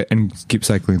 look at it, and keep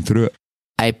cycling through it?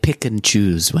 I pick and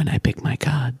choose when I pick my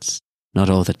cards. Not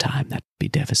all the time. That'd be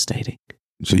devastating.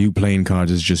 So you playing cards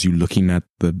is just you looking at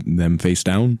them face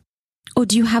down? Or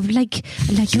do you have like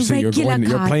a regular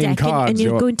card deck and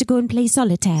you're going to go and play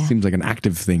solitaire? Seems like an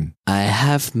active thing. I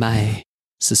have my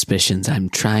suspicions. I'm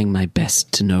trying my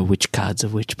best to know which cards are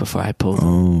which before I pull them.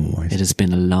 Oh, it has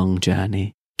been a long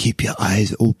journey. Keep your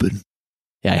eyes open.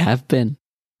 Yeah, I have been.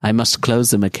 I must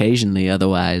close them occasionally,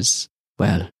 otherwise,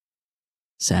 well,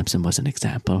 Samson was an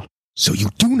example. So you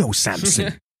do know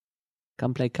Samson?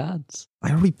 Come play cards.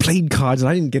 I already played cards, and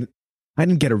I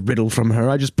didn't get a riddle from her.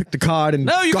 I just picked a card and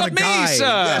No, you got got a me, guy. sir.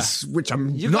 Yes, which I'm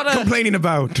You not got a- complaining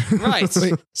about. Right.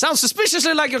 Sounds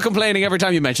suspiciously like you're complaining every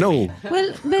time you mention me. No.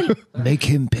 Well, Make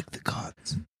him pick the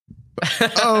cards.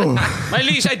 Oh, My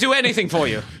liege, I'd do anything for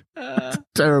you.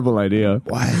 terrible idea.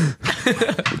 Why?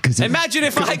 Imagine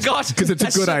if I got... Because it's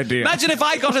a good idea. Imagine if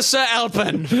I got a Sir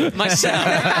Alpin myself.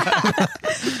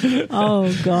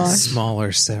 oh gosh.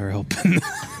 Smaller Sarah Open.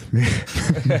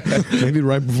 Maybe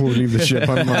right before we leave the ship.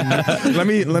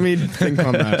 Let me think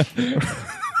on that.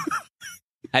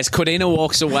 As Cordina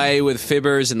walks away with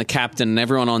Fibbers and the captain and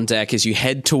everyone on deck, as you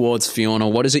head towards Fiona,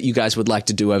 what is it you guys would like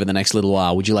to do over the next little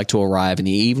while? Would you like to arrive in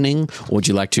the evening, or would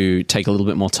you like to take a little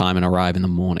bit more time and arrive in the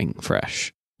morning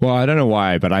fresh? Well, I don't know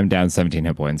why, but I'm down 17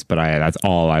 hit points, but that's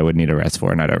all I would need a rest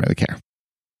for, and I don't really care.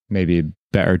 Maybe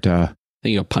better to... I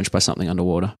think you got punched by something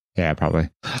underwater. Yeah, probably.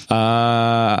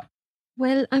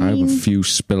 Well, I I have mean, a few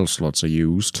spell slots I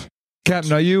used.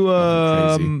 Captain, are you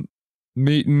Crazy.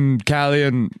 meeting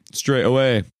Callian straight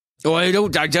away? Oh, I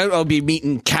doubt I'll be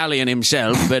meeting Callian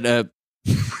himself, but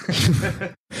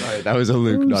Sorry, that was a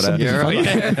Luke, not a... You're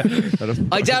right.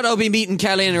 I doubt I'll be meeting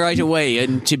Callian right away.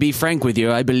 And to be frank with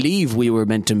you, I believe we were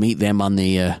meant to meet them on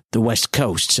the west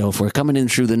coast. So if we're coming in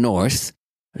through the north,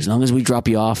 as long as we drop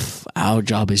you off, our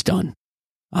job is done.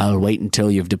 I'll wait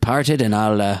until you've departed, and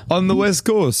I'll... On the west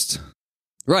coast?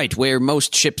 Right, where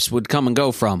most ships would come and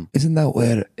go from. Isn't that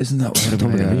where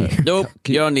Nope,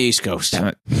 you're on the east coast. Damn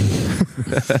it.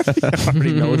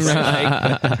 Already knows.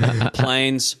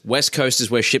 Plains. West coast is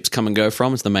where ships come and go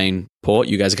from. It's the main port.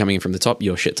 You guys are coming in from the top.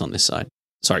 Your shit's on this side.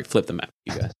 Sorry, flip the map,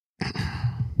 you guys.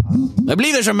 I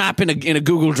believe there's a map in a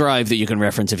Google Drive that you can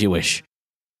reference if you wish.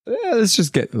 Yeah, let's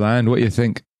just get land. What do you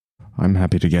think? I'm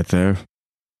happy to get there.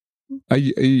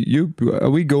 Are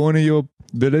we going to your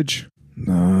village?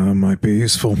 Might be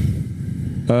useful.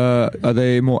 Are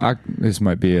they more This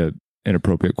might be an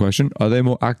inappropriate question. Are they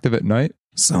more active at night?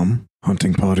 Some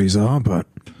hunting parties are, but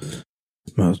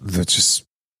they're just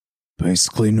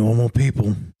basically normal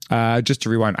people. Just to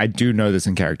rewind, I do know this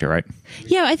in character, right?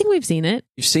 yeah, I think we've seen it.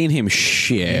 You've seen him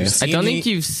share. I don't think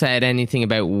you've said anything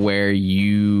about where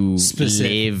you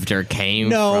lived or came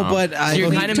No, from. but So I- you're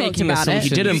we kind of talked making about it. assumptions.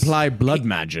 He did imply blood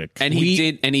magic. And he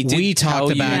did. We tell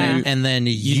talked about you- it, and then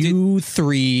you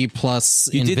three plus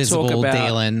You did invisible talk about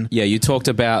Dalen. Yeah, you talked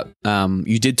about.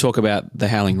 You did talk about the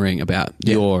Howling Ring, about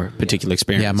your particular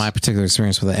experience. Yeah, my particular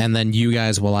experience with it, and then you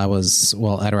guys,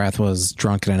 Edorath was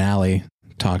drunk in an alley,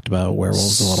 talked about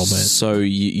werewolves a little bit. So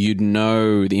you'd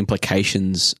know the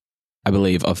implications, I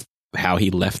believe, of how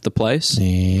he left the place.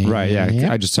 Right,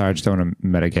 yeah. I just don't want to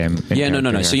metagame. Yeah,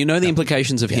 no. So you know the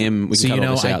implications of him. We can So cut you all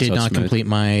know, this I out did so it's not smooth. complete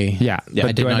my. Yeah, Yeah, but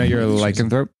I did do I not know you're a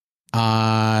lycanthrope?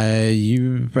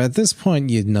 You at this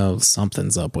point, you know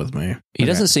something's up with me. He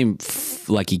doesn't seem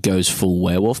like he goes full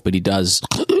werewolf, but he does.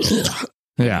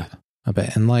 Yeah. I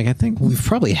bet, and I think we've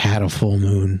probably had a full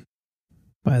moon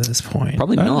by this point.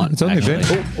 Probably not. It's only actually.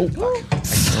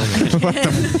 been...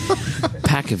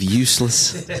 Pack of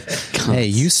useless. Hey,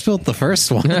 you spilled the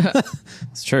first one.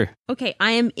 It's true. Okay,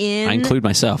 I am in I include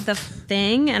myself. the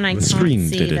thing, and I The can't screen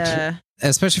see did it. the.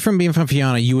 Especially from being from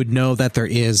Fiaine, you would know that there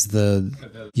is the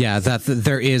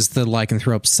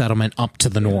lycanthrope settlement up to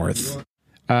the north.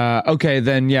 Okay,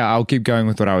 then I'll keep going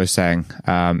with what I was saying.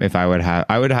 If I would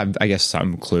have, I guess,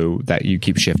 some clue that you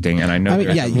keep shifting, and I know. I mean,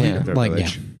 the yeah, rest of yeah, the like,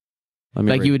 village. Let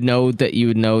me Like you would know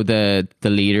the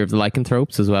leader of the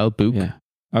lycanthropes as well, Boop. Yeah.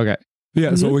 Okay.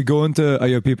 Yeah, so we go into, are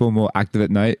your people more active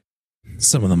at night?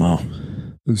 Some of them are.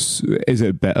 Is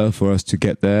it better for us to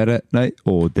get there at night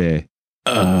or day?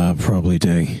 Probably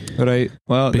day. Right.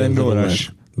 Well, Be a then no little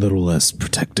rush. little less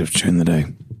protective during the day.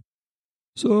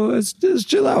 So let's just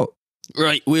chill out.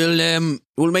 Right, we'll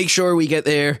make sure we get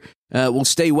there. We'll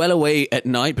stay well away at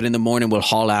night, but in the morning we'll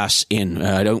haul ass in.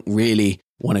 I don't really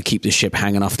want to keep the ship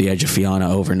hanging off the edge of Fiaine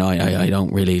overnight. I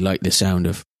don't really like the sound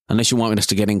of, unless you want us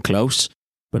to get in close.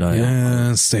 But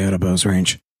Yeah, stay out of bow's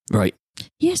range. right,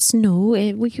 Yes, no,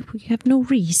 we have no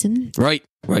reason. right.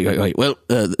 Well,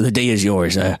 the day is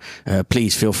yours.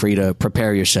 Please feel free to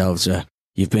prepare yourselves.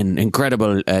 You've been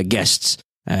incredible guests,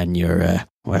 and you're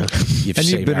you've And saved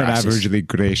you've been our an asses. averagely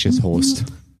gracious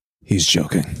host. He's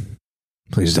joking.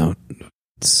 Please don't.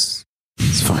 It's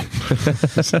fine.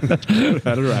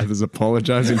 Edorath is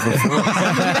apologizing for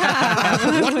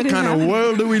what kind kind of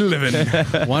world do we live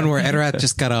in? One where Edorath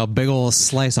just got a big old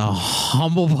slice of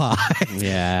humble pie.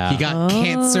 Yeah. He got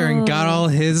cancer and got all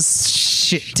his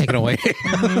shit taken away.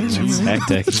 It's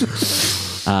hectic.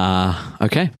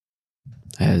 Okay.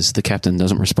 As the captain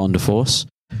doesn't respond to force,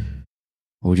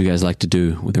 what would you guys like to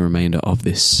do with the remainder of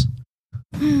this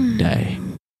day?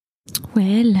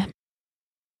 Well,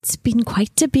 it's been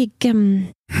quite a big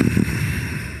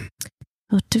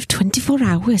out of 24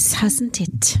 hours, hasn't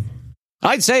it?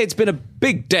 I'd say it's been a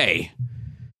big day.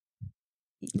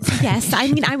 Yes, I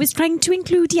mean, I was trying to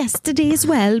include yesterday as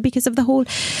well because of the whole,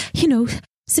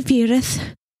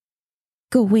 Sephiroth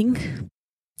going.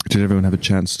 Did everyone have a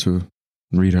chance to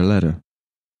read her letter?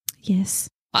 Yes.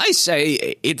 I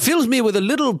say it fills me with a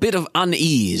little bit of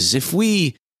unease if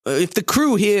the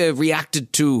crew here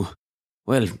reacted to,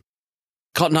 well,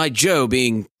 Cotton Eye Joe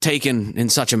being taken in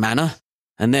such a manner,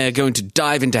 and they're going to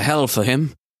dive into hell for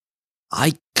him.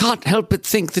 I can't help but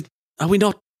think that, are we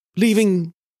not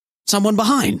leaving someone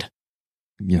behind?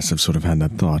 Yes, I've sort of had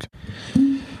that thought.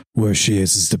 Where she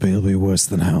is debatably worse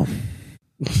than hell.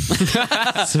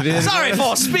 Sorry,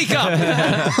 Force, speak up!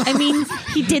 I mean,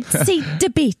 he did say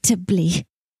debatably.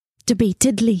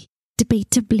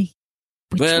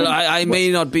 Well, I may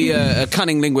not be a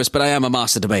cunning linguist, but I am a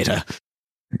master debater.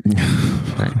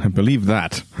 I believe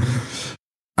that.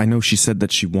 I know she said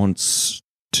that she wants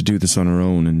to do this on her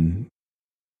own and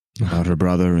about her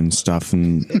brother and stuff.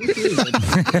 And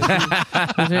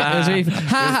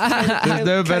There's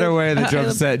no better way to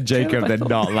upset Jacob than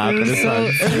not laugh at his son.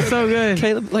 It's so good.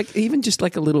 Caleb, even just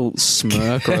like a little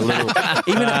smirk or a little,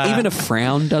 even a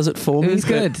frown does it for me. It was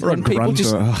good. When people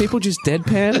just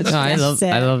deadpan. It's I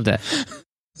loved it.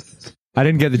 I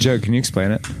didn't get the joke. Can you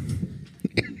explain it?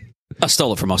 I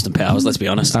stole it from Austin Powers, let's be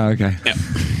honest. Oh, okay. Yep.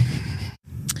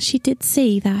 She did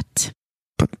say that.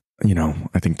 but,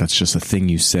 I think that's just a thing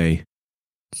you say.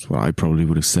 That's what I probably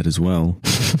would have said as well.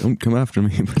 Don't come after me.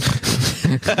 Come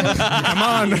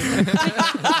on.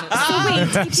 So wait,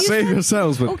 if you Save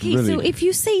yourselves. But okay, really. so if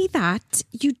you say that,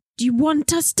 you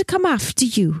want us to come after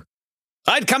you.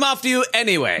 I'd come after you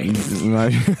anyway.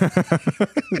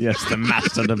 Yes, the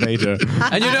master debater.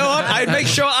 And you know what? I'd make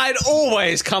sure I'd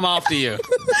always come after you.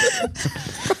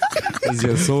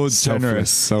 You're so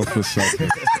generous. Selfless.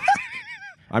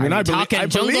 I mean, I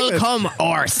believe it. come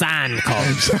or sand come.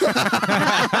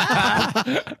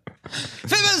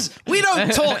 Fibbers, we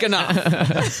don't talk enough.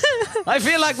 I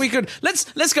feel like we could.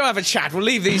 Let's go have a chat. We'll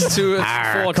leave these two.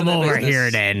 Come over here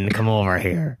then. Come over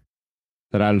here.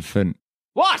 That elephant.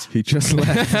 What? He just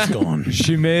left. He's gone.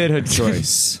 She made her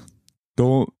choice.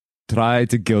 Don't try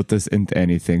to guilt us into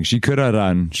anything. She could have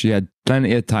run. She had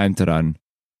plenty of time to run.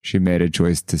 She made a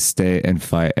choice to stay and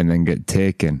fight and then get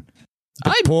taken.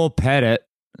 The poor parrot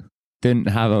didn't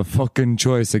have a fucking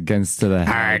choice against the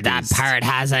That parrot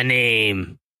has a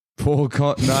name. Poor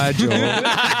Cotton Eye Joe.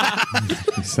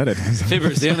 He said it.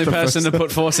 Fibbers, the only person to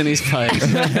put force in his place.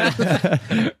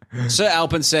 Sir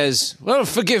Alpin says, well,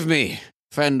 forgive me,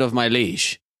 friend of my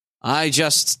liege.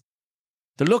 The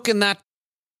look in that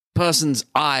person's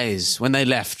eyes when they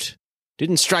left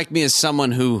didn't strike me as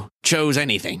someone who chose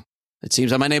anything. It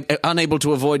seems I'm unable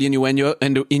to avoid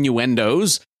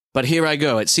innuendos, but here I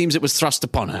go. It seems it was thrust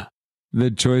upon her.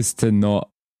 The choice to not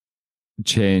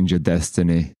change your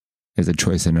destiny is a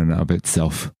choice in and of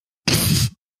itself.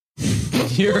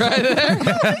 You're right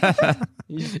there.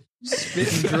 You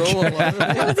spit and drool.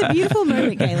 That was a beautiful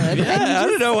moment, Caleb. Yeah, I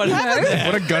don't know what happened there.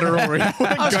 What a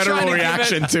guttural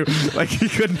reaction to. Like, he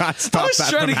could not stop that. I was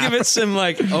trying to give it some,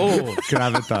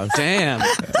 Gravitas. damn.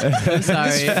 I'm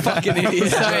sorry. Fucking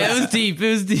idiot. Sorry, it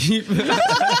was deep.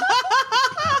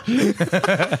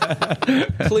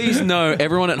 Please know,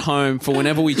 everyone at home, for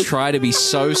whenever we try to be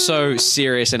so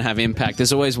serious and have impact,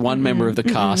 there's always one member of the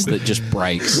cast that just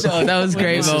breaks. Oh, that was a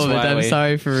great This is moment. why I'm we-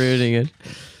 sorry for ruining it.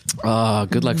 Oh,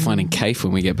 good luck finding Kaif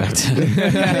when we get back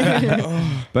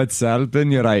to But Salpin,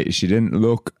 you're right. She didn't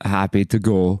look happy to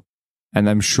go. And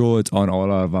I'm sure it's on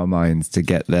all of our minds to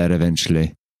get there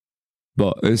eventually.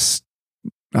 But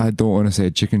I don't want to say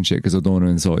chicken shit because I don't want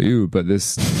to insult you, but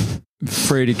this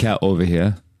fraidy cat over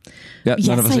here. Yeah, Yes,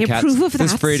 none of us I are cats. approve of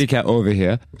This that. fraidy cat over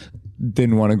here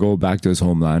didn't want to go back to his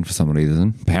homeland for some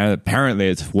reason. Apparently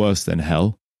it's worse than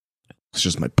hell. It's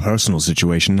just my personal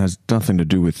situation. It has nothing to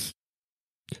do with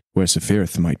where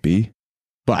Sephiroth might be.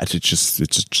 But it's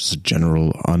just a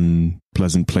general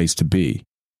unpleasant place to be.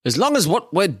 As long as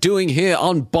what we're doing here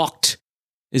on Bokt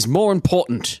is more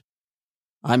important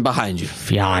I'm behind you.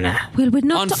 Fiaine. Well, we're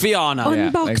not On Fiaine.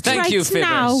 unboxed Thank right you, Fibbers.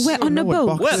 now. We're on a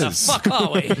boat. Where the fuck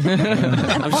are we?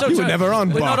 I'm so You were tired. never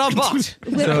We're not unboxed.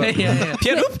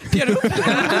 unboxed. Pierre.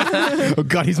 Oh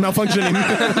God, he's malfunctioning.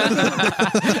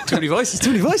 Too many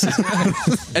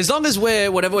voices. As long as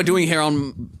whatever we're doing here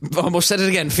on, I almost said it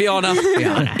again,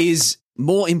 Fiaine is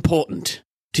more important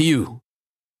to you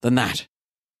than that.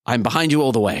 I'm behind you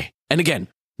all the way. And again,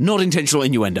 not intentional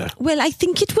innuendo. Well, I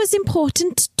think it was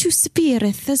important to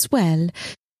Sephiroth as well.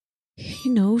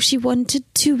 You know, she wanted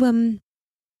to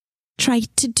try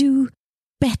to do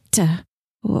better,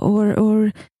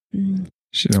 or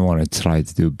She didn't want to try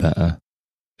to do better.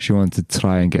 She wanted to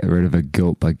try and get rid of her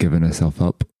guilt by giving herself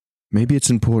up. Maybe it's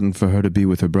important for her to be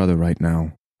with her brother right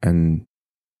now, and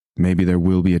maybe there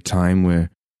will be a time where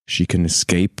she can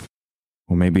escape,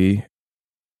 or maybe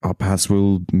our paths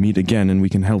will meet again and we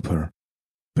can help her.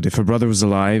 But if her brother was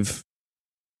alive,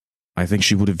 I think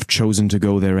she would have chosen to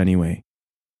go there anyway.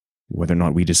 Whether or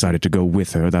not we decided to go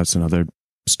with her, that's another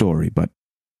story, but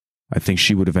I think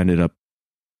she would have ended up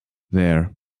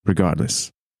there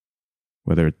regardless,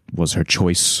 whether it was her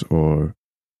choice or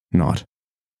not.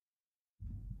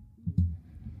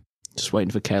 Just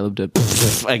waiting for Caleb to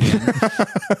again.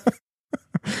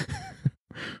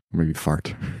 Maybe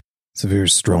fart.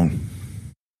 Severe's strong.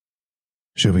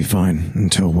 She'll be fine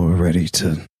until we're ready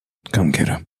to come get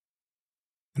her.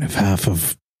 And if half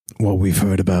of what we've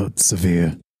heard about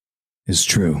Severe is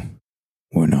true,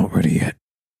 we're not ready yet.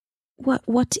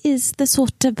 what is the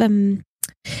sort of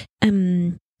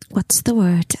what's the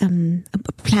word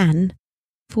a plan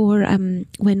for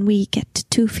when we get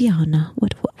to Fiaine?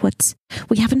 What's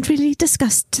we haven't really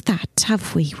discussed that,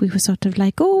 have we? We were sort of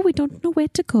like, oh, we don't know where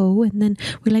to go, and then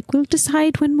we're like, we'll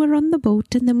decide when we're on the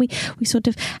boat, and then we sort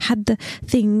of had the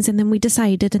things, and then we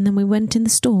decided, and then we went in the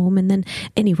storm, and then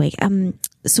anyway,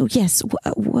 so yes,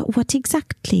 what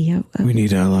exactly? We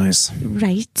need allies.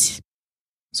 Right.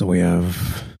 So we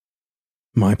have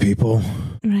my people.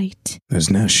 Right.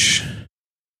 There's Nesh.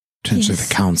 Potentially Yes.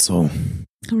 the council.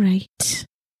 Right.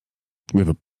 We have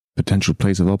a potential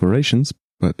place of operations,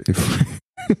 but if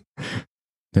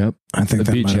Yep. I think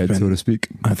The that might have beachhead, so been. to speak.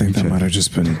 I think that Beachhead. might have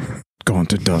just been gone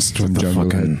to dust with the Jungle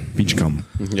fucking head. beach cum.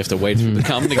 You have to wait for the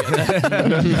cum to get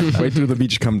there. Wait through the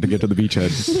beach cum to get to the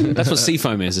beachhead. That's what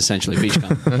seafoam is, essentially, beach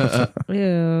cum.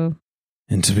 Ew.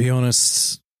 And to be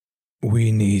honest,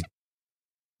 we need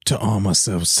to arm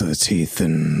ourselves to the teeth,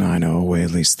 and I know a way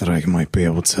at least that I might be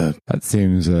able to. That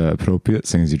seems appropriate,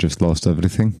 seeing as you just lost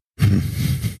everything.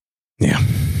 Yeah.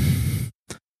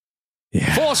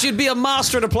 Yeah. Force, you'd be a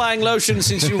master at applying lotion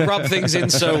since you rub things in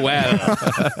so well.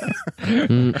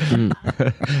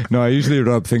 No, I usually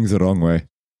rub things the wrong way.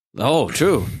 Oh,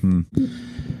 true.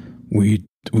 We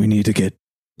need to get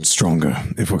stronger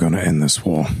if we're going to end this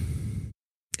war.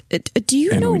 Do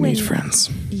you And know we when? need friends.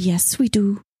 Yes, we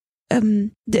do.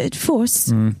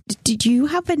 Force. Did you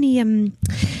have any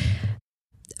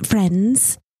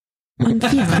friends on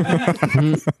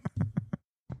Fiaine?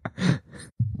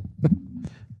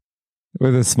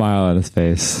 With a smile on his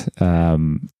face.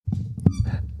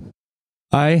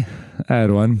 I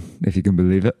had one, if you can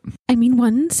believe it. I mean,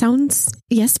 one sounds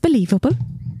believable.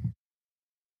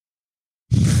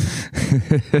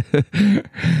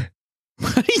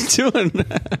 What are you doing?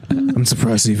 I'm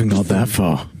surprised you even got that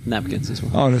far. Napkins as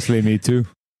well. Honestly, me too.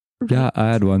 Yeah, I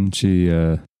had one. She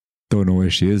don't know where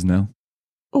she is now.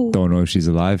 Oh, Don't know if she's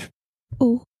alive.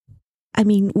 oh. I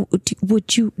mean,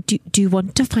 would you do you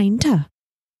want to find her?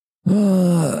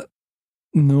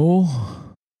 No.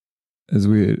 It's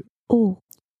weird. Oh,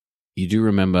 You do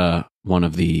remember one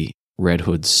of the Red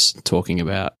Hoods talking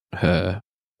about her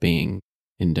being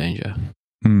in danger,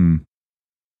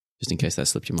 just in case that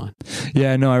slipped your mind.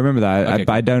 Yeah, no, I remember that. Okay,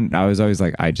 cool. I don't. I was always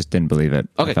like, I just didn't believe it.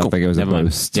 Okay, I felt cool. like it was Never a mind.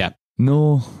 boast. Yeah.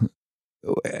 No.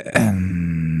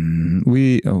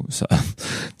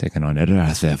 Taking on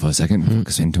Earth there for a second.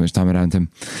 Spending too much time around him.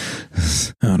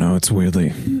 Oh no, it's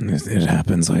weirdly. It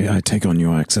happens. I take on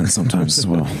your accent sometimes as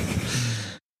well.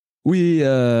 We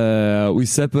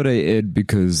separated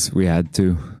because we had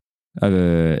to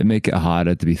make it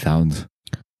harder to be found.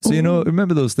 So you know,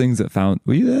 remember those things that found?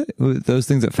 Were you there? Those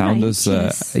things that found Right, us?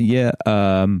 yes. Yeah.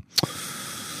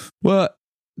 Well,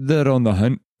 they're on the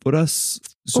hunt for us.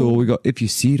 So we got. If you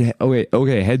see red,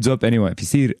 okay. Heads up. Anyway, if you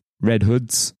see red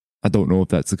hoods, I don't know if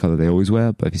that's the color they always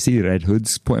wear, but if you see red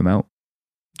hoods, point them out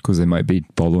because they might be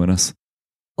following us.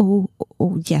 oh,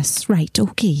 yes, right,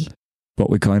 okay. But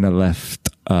we kind of left.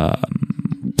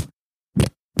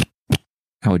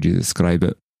 How would you describe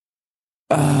it?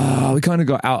 We kind of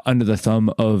got out under the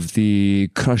thumb of the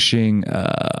crushing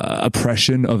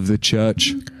oppression of the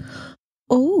church.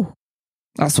 Oh,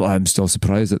 That's why I'm still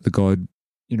surprised that the god,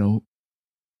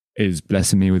 is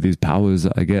blessing me with these powers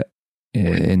that I get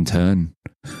in turn.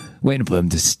 Waiting for him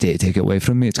to take it away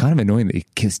from me. It's kind of annoying that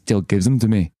he still gives them to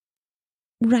me.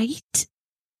 Right.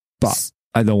 But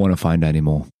I don't want to find any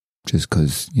more. Just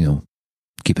because,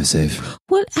 keep it safe.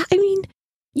 Well, I mean,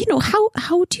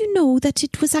 how do you know that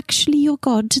it was actually your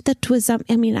god that was, I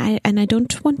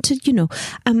don't want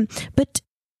to, but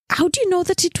how do you know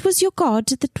that it was your god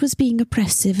that was being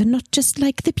oppressive and not just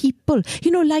like the people?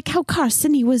 Like how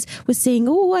Carson, he was saying,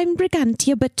 oh, I'm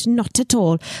Brigantia, but not at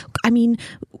all. I mean,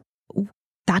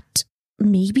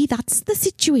 maybe that's the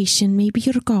situation. Maybe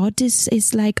your god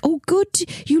is like, oh, good,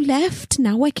 you left.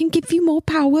 Now I can give you more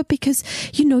power because,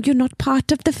 you're not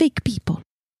part of the fake people.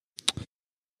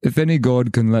 If any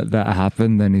god can let that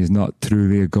happen, then he's not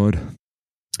truly a god.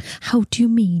 How do you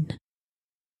mean?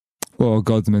 Well,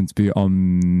 God's meant to be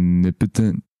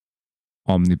omnipotent,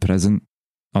 omnipresent,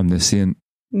 omniscient.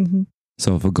 Mm-hmm.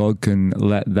 So if a god can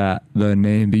let the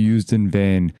name be used in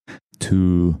vain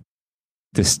to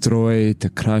destroy, to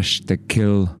crush, to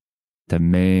kill, to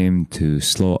maim, to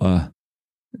slaughter,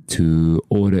 to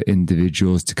order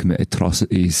individuals to commit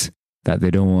atrocities that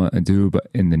they don't want to do, but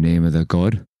in the name of the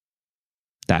god,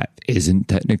 that isn't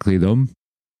technically them,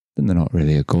 then they're not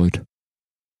really a god.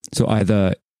 So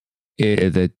either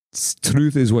the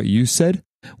truth is what you said,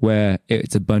 where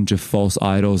it's a bunch of false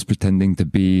idols pretending to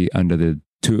be under the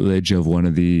tutelage of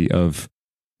of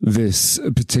this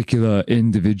particular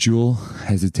individual.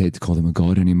 Hesitate to call them a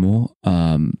god anymore.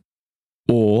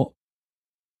 Or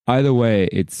either way,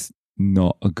 it's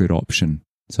not a good option.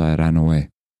 So I ran away.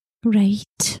 Right.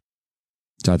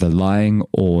 It's either lying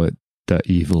or the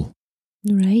evil.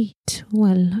 Right.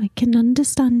 Well, I can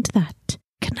understand that.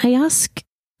 Can I ask,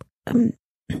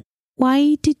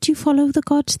 why did you follow the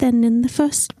god then in the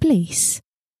first place?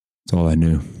 It's all I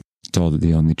knew. It's all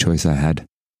the only choice I had.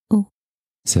 Oh.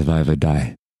 Survive or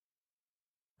die.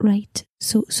 Right.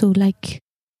 So like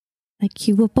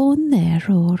you were born there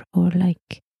or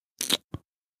like...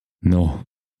 No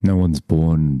one's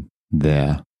born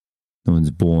there. No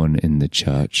one's born in the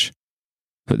church.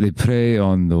 But they prey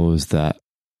on those that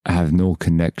have no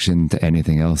connection to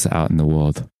anything else out in the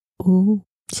world. Oh.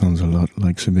 Sounds a lot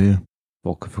like Severe.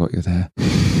 Fuck, I forgot you're there.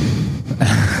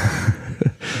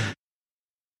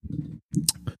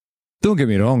 Don't get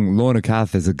me wrong, Lorna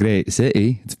Cath is a great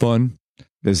city. It's fun.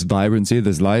 There's vibrancy,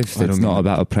 there's life. It's not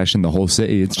about oppression the whole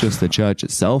city. It's just the church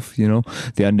itself,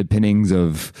 the underpinnings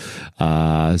of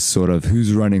sort of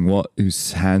who's running what,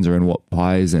 whose hands are in what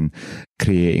pies, and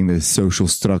creating the social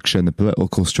structure and the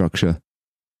political structure.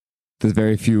 There's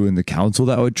very few in the council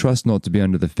that I would trust not to be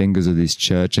under the fingers of this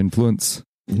church influence.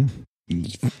 Yeah.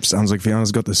 Sounds like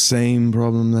Fianna's got the same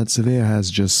problem that Severe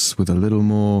has, just with a little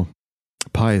more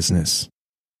piousness.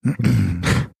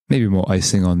 Maybe more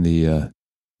icing on the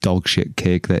dog shit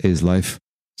cake that is life.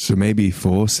 So maybe,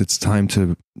 Force, it's time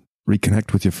to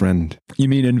reconnect with your friend. You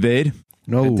mean invade?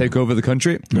 No. And take over the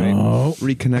country? No.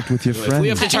 Reconnect with your friend. We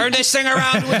have to turn this thing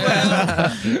around.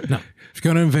 No. If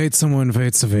you're going to invade someone,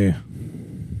 invade Severe.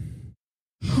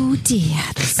 Oh dear,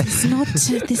 this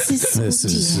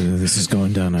is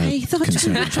going down. I thought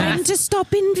we were trying to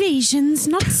stop invasions,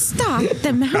 not start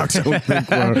them. I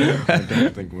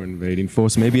don't think we're invading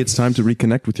Force. Maybe it's time to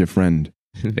reconnect with your friend.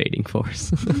 Invading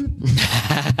Force.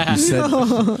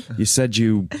 You said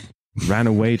you ran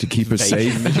away to keep her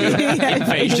safe.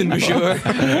 Invasion, monsieur.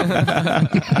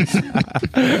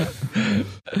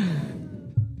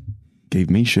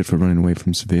 Gave me shit for running away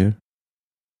from Severe.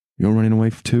 You're running away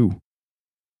too.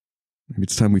 Maybe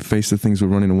it's time we face the things we're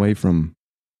running away from.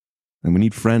 And we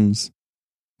need friends.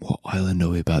 What island are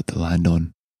we about to land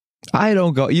on?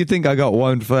 You think I got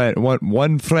one friend?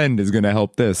 One friend is going to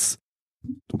help this.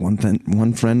 One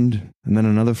friend and then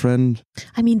another friend.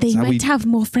 I mean, they might have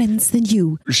more friends than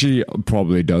you. She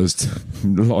probably does. A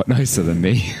lot nicer than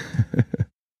me.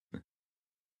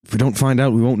 If we don't find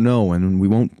out, we won't know, and we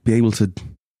won't be able to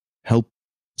help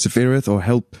Sephiroth or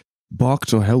help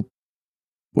Bokt or help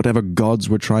whatever gods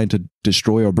we're trying to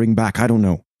destroy or bring back. I don't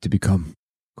know. To become,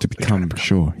 for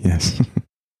sure, yes.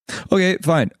 Okay,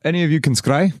 fine. Any of you can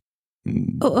scry?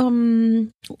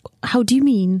 How do you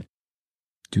mean?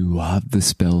 Do you have the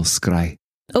spell scry?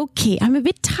 Okay, I'm a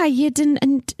bit tired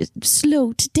and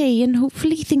slow today, and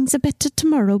hopefully things are better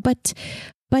tomorrow, but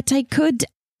I could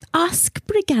ask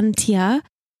Brigantia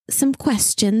some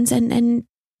questions, and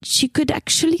she could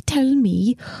actually tell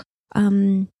me.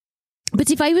 But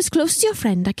if I was close to your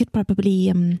friend, I could probably,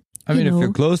 if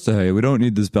you're close to her, we don't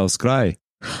need the spell scry.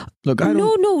 Look, I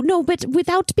don't... No, but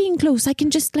without being close, I can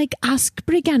just, ask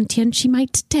Brigantia and she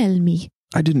might tell me.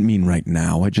 I didn't mean right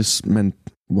now. I just meant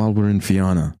while we're in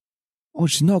Fianna. Oh,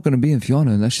 she's not going to be in Fiaine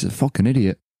unless she's a fucking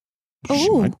idiot. She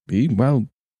might be. Well,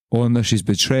 or unless she's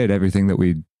betrayed everything that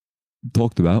we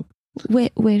talked about.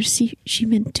 Where's she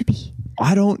meant to be?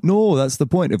 I don't know. That's the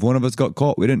point. If one of us got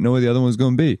caught, we didn't know where the other one was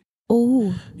going to be.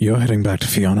 Oh. You're heading back to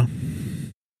Fiaine?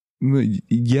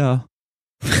 Yeah.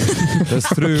 That's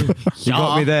true. You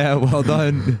got me there. Well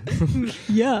done.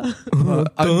 Yeah.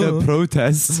 Under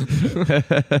protest.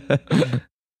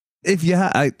 If you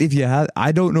had,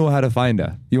 I don't know how to find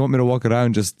her. You want me to walk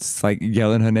around just like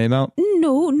yelling her name out?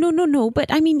 No.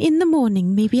 But I mean, in the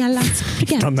morning, maybe I'll ask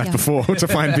Brigantia. done that before to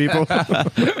find people.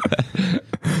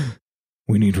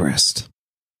 We need rest.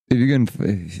 If you can,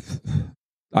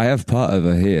 I have part of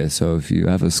her here, so if you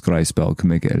have a scry spell, can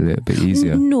make it a little bit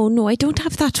easier. No, I don't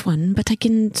have that one, but I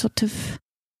can sort of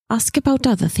ask about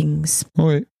other things. Oh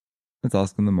wait, let's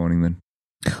ask in the morning then.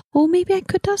 Or maybe I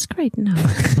could ask right now.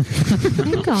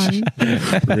 Hang on.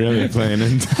 Really playing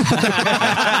in.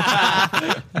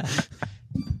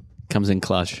 Comes in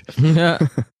clutch. Yeah.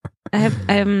 I have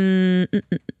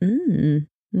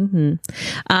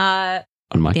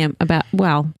On Mike.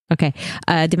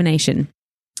 yeah, divination.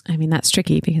 I mean, that's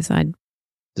tricky because I'd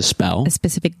The spell. a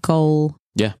specific goal.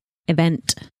 Yeah.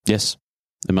 Event Yes.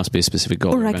 There must be a specific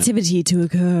goal. or event. activity to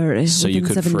occur. So you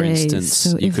within could, 7 for days. instance,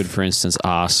 So you if- could, for instance,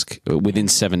 ask within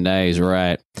 7 days,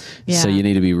 right? Yeah. So you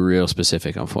need to be real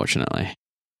specific, unfortunately,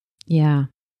 Yeah.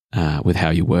 with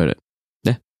how you word it.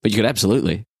 Yeah, but you could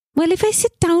absolutely. Well, if I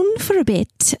sit down for a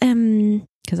bit,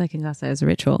 because I can cast it as a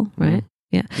ritual, right?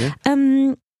 Yeah. Yeah.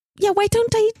 Why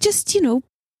don't I just,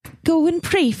 go and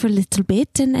pray for a little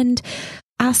bit and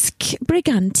ask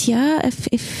Brigantia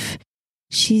if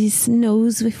she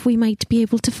knows if we might be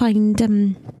able to find.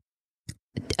 Can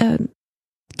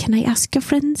I ask your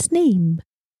friend's name?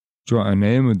 Do you want a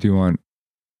name or do you want...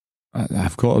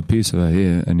 I've got a piece of her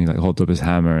here, and he like holds up his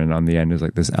hammer, and on the end is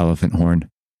like this elephant horn.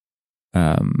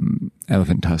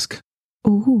 Elephant tusk.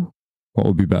 Oh, What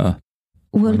would be better?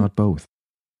 Why well, not both?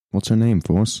 What's her name,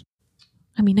 Force?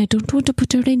 I mean, I don't want to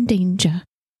put her in danger.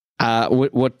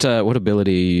 What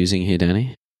ability are you using here,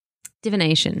 Danny?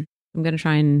 Divination. I'm going to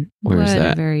try and Where is word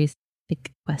that? a very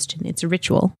big question. It's a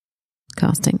ritual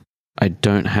casting. I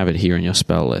don't have it here in your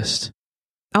spell list.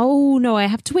 Oh no, I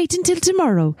have to wait until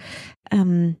tomorrow.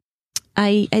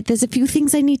 I there's a few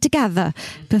things I need to gather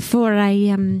before I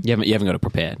You haven't got it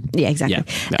prepared. Yeah, exactly.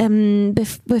 Yeah.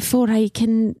 Before I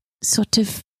can sort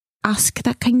of ask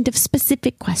that kind of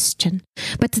specific question.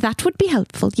 But that would be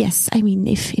helpful. Yes, I mean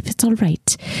if it's all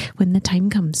right when the time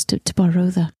comes to borrow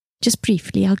just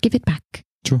briefly, I'll give it back.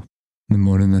 Sure. In the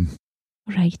morning then.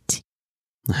 All right.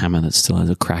 The hammer that still has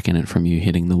a crack in it from you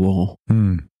hitting the wall.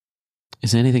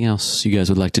 Is there anything else you guys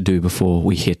would like to do before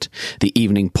we hit the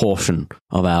evening portion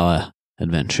of our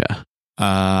adventure?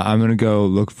 I'm going to go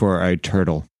look for a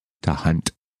turtle to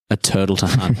hunt. A turtle to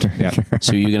hunt. Yeah.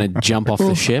 So you're going to jump off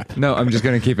the ship? No, I'm just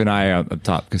going to keep an eye out up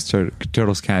top because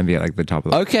turtles can be at like the top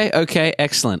of the... Okay,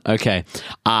 excellent. Okay.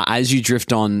 As you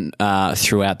drift on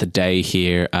throughout the day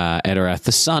here, Edorath,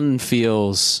 the sun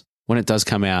feels, when it does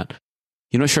come out,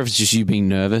 you're not sure if it's just you being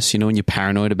nervous, when you're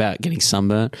paranoid about getting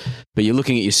sunburnt, but you're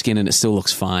looking at your skin and it still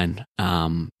looks fine.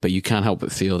 But you can't help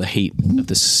but feel the heat of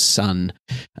the sun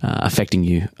affecting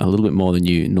you a little bit more than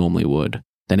it normally would.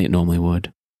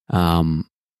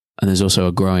 And there's also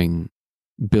a growing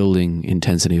building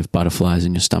intensity of butterflies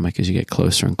in your stomach as you get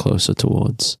closer and closer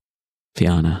towards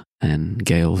Fiaine and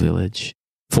Gale Village.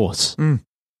 Force,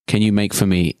 can you make for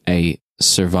me a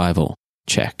survival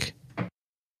check?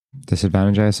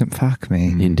 Disadvantage, I assume? Fuck me.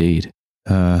 Indeed.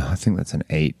 I think that's an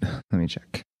 8. Let me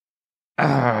check.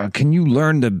 Can you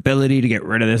learn the ability to get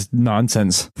rid of this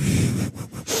nonsense?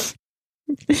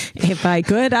 If I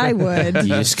could, I would. You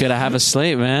just gotta have a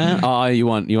sleep, man. Oh, you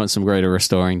want some greater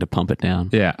restoring to pump it down.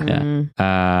 Yeah.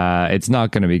 Yeah. It's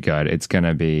not going to be good. It's going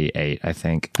to be 8, I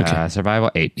think. Okay.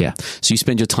 Survival 8. Yeah. So you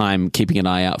spend your time keeping an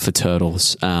eye out for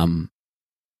turtles.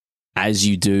 As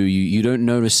you do, you don't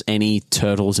notice any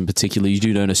turtles in particular. You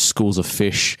do notice schools of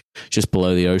fish just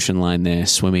below the ocean line there,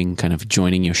 swimming, kind of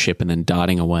joining your ship and then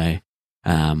darting away.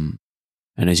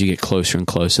 And as you get closer and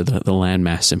closer, the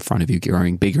landmass in front of you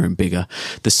growing bigger and bigger.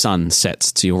 The sun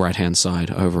sets to your right-hand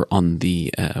side over on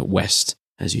the west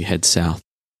as you head south.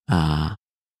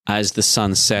 As the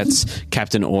sun sets,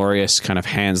 Captain Aureus kind of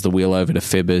hands the wheel over to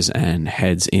Fibbers and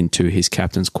heads into his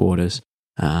captain's quarters.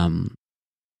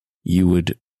 You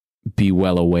would be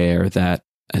well aware that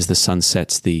as the sun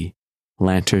sets, the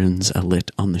lanterns are lit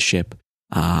on the ship.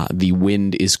 The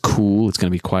wind is cool. It's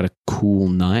going to be quite a cool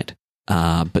night.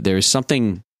 But there's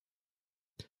something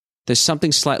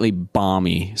slightly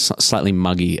balmy, slightly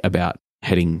muggy about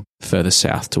heading further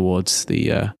south towards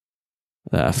the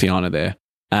Fiaine there.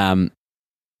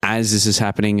 as this is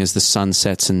happening, as the sun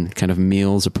sets and kind of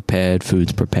meals are prepared,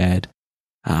 food's prepared,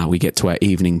 we get to our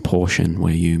evening portion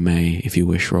where you may, if you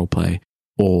wish, roleplay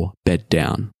or bed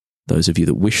down. Those of you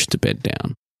that wish to bed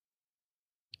down.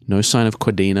 No sign of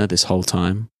Quadina this whole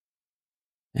time.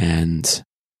 And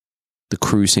the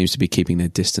crew seems to be keeping their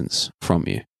distance from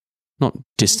you. Not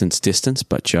distance,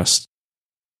 but just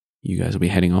you guys will be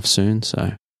heading off soon,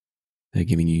 so they're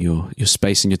giving you your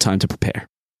space and your time to prepare.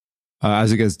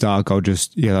 As it gets dark, I'll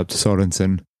just yell up to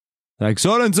Sorensen. Like,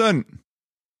 Sorensen!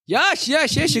 Yes,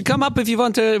 you come up if you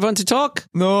want to talk.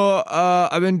 No,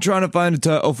 I've been trying to find a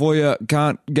turtle for you.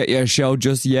 Can't get you a shell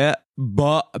just yet,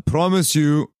 but I promise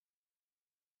you,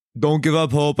 don't give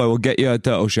up hope. I will get you a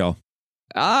turtle shell.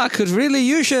 I could really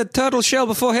use a turtle shell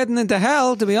before heading into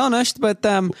hell, to be honest, but...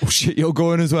 Oh shit, you're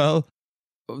going as well?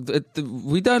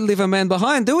 We don't leave a man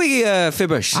behind, do we,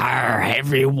 Fibbers?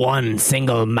 Every one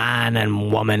single man and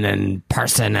woman and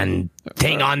person and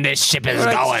thing on this ship is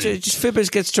going. Just Fibbers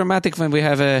gets dramatic when we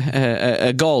have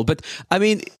a goal. But, I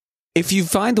mean, if you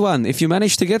find one, if you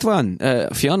manage to get one,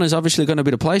 Fiaine is obviously going to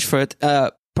be the place for it.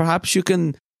 Perhaps you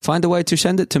can find a way to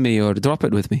send it to me or drop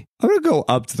it with me. I'm going to go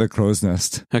up to the crow's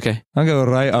nest. Okay. I'm going to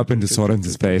go right up into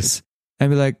Sorensen's face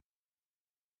and be like,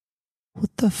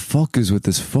 what the fuck is with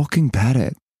this fucking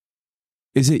parrot?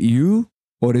 Is it you?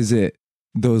 Or is it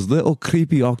those little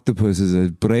creepy octopuses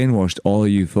that brainwashed all of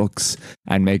you fucks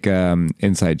and make an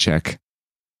inside check?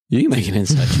 You make an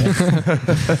inside check.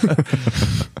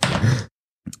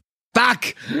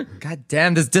 Fuck! God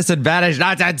damn this disadvantage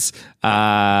nonsense!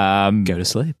 Go to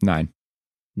sleep. 9.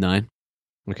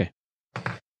 Okay.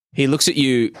 He looks at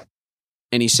you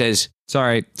and he says...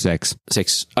 Sorry, 6.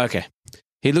 6. Okay.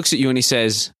 He looks at you and he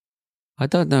says... I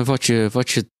don't know what you're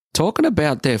talking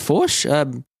about there, Forsh.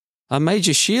 I made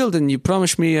your shield and you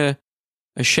promised me a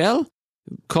shell.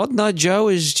 Cotton Eye Joe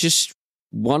is just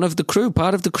one of the crew,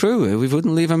 part of the crew. We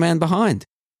wouldn't leave a man behind.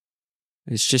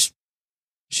 It's just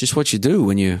what you do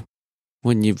when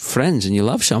you're friends and you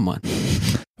love someone.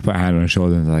 Put a hand on her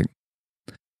shoulder and like,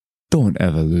 don't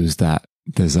ever lose that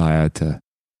desire to,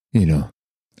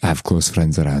 have close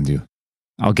friends around you.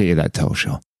 I'll get you that toe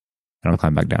shell. And I'll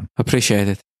climb back down. Appreciate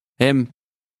it.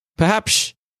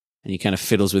 Perhaps, and he kind of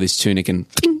fiddles with his tunic and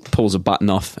pulls a button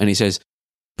off, and he says,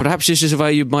 perhaps this is a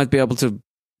way you might be able to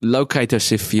locate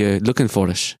us if you're looking for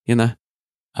us,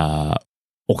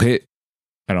 Okay.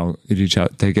 And I'll reach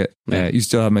out, take it. Yeah. You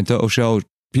still have my turtle shell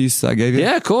piece I gave you?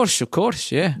 Yeah, of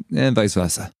course, yeah. And vice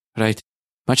versa. Right.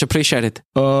 Much appreciated.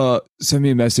 Send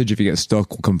me a message if you get stuck.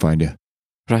 We'll come find you.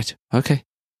 Right. Okay.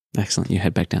 Excellent. You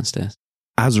head back downstairs.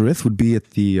 Azarith would be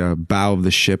at the bow of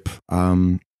the ship,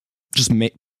 just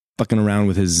fucking around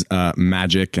with his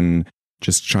magic and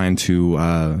just trying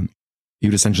to... he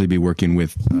would essentially be working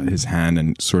with his hand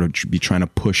and sort of be trying to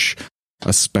push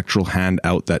a spectral hand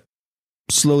out that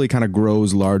slowly kind of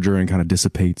grows larger and kind of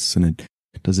dissipates, and it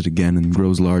does it again and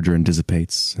grows larger and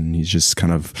dissipates, and he's just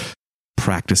kind of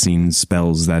practicing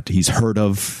spells that he's heard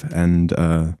of and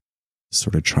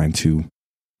sort of trying to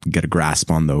get a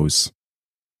grasp on those.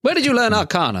 Where did you learn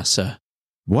Arcana, sir?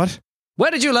 What?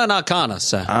 Where did you learn Arcana,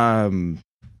 sir?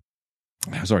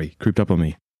 Sorry, creeped up on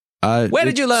me. Where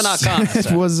did you learn Arcana, It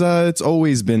sir? was. It's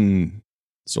always been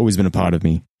a part of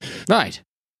me. Right.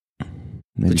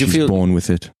 Maybe Did you she's feel born with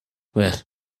it. Well,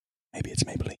 Maybe it's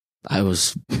Maybelline.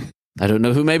 I don't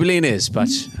know who Maybelline is, but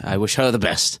I wish her the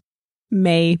best.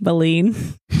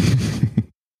 Maybelline.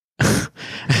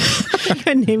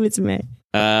 Her name is May.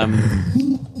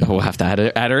 We'll have to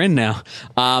add her in now.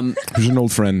 She's an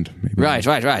old friend.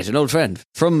 Maybelline. Right. An old friend.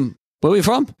 From, where are we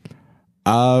from?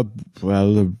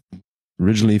 Well,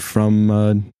 originally from,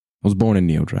 I was born in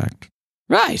Neodract,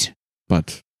 Right.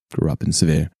 but grew up in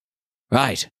Severe.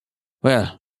 Right.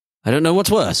 Well, I don't know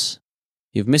what's worse.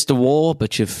 You've missed a war,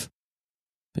 but you've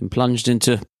been plunged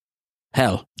into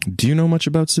hell. Do you know much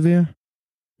about Severe?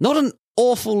 Not an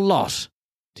awful lot.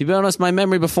 To be honest, my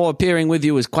memory before appearing with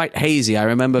you was quite hazy. I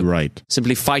remember Right.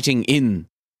 simply fighting in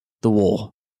the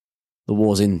war. The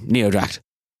war's in Neodract.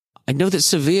 I know that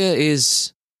Severe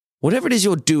is... whatever it is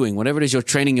you're doing, whatever it is you're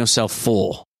training yourself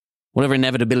for, whatever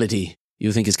inevitability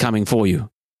you think is coming for you,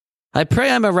 I pray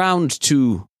I'm around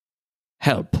to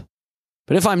help.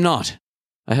 But if I'm not,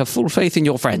 I have full faith in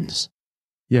your friends.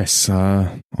 Yes,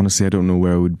 honestly, I don't know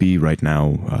where I would be right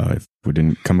now if we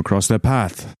didn't come across their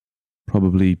path.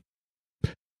 Probably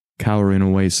cowering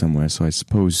away somewhere, so I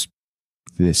suppose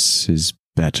this is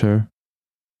better.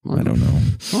 I don't know.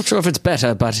 Not sure if it's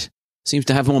better, but seems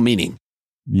to have more meaning.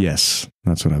 Yes,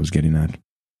 that's what I was getting at.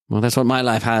 Well, that's what my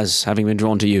life has, having been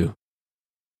drawn to you.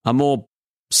 A more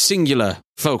singular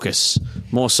focus,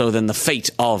 more so than the fate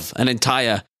of an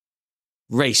entire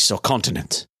race or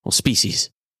continent or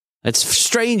species. It's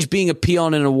strange being a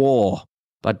peon in a war,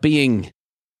 but being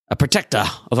a protector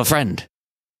of a friend,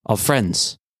 of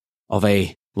friends, of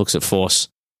a, looks at Force,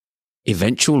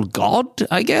 eventual god,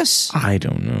 I guess? I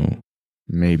don't know.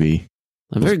 Maybe.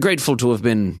 I'm very grateful to have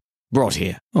been brought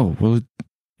here. Oh, well,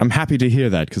 I'm happy to hear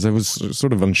that, because I was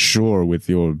sort of unsure with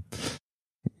your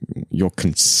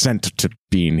consent to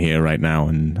being here right now,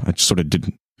 and I sort of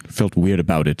felt weird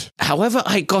about it. However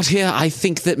I got here, I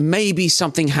think that maybe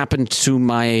something happened to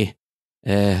my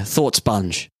thought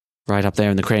sponge right up there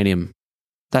in the cranium.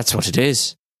 That's what it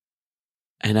is.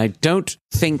 And I don't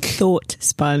think... Thought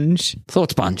sponge.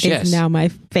 Thought sponge, yes. Is now my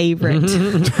favorite.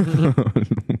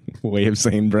 Way of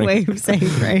saying brain. Way of saying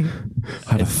brain.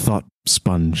 I had a thought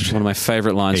sponge. One of my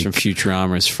favorite lines from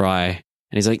Futurama is Fry. And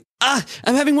he's like, I'm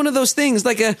having one of those things,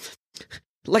 like a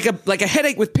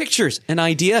headache with pictures. An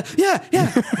idea? Yeah.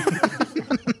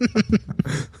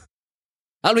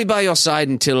 I'll be by your side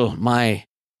until my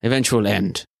eventual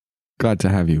end. Glad to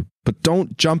have you. But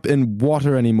don't jump in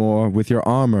water anymore with your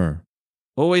armor.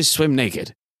 Always swim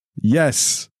naked.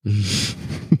 Yes.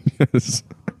 Yes.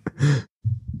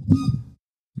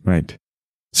 Right.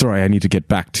 Sorry, I need to get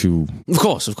back to... Of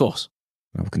course.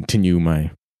 I'll continue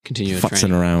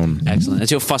fussing around. Excellent. As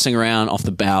you're fussing around off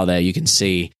the bow there, you can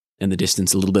see in the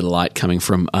distance a little bit of light coming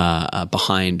from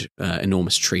behind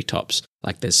enormous treetops.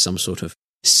 Like there's some sort of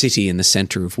city in the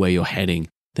center of where you're heading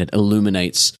that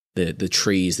illuminates the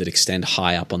trees that extend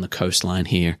high up on the coastline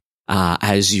here.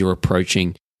 As you're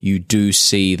approaching, you do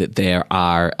see that there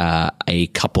are a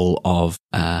couple of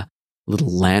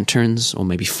little lanterns or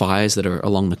maybe fires that are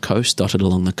along the coast, dotted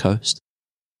along the coast.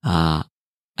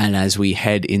 And as we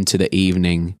head into the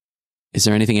evening, is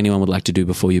there anything anyone would like to do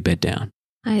before you bed down?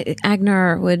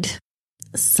 Agnar would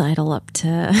sidle up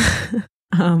to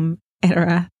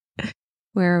Edera,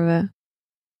 wherever.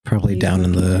 Probably down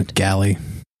in the galley.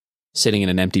 Sitting in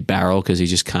an empty barrel because he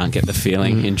just can't get the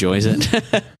feeling, enjoys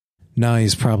it. No,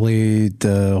 he's probably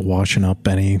washing up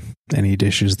any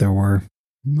dishes there were.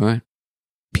 Right.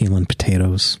 Peeling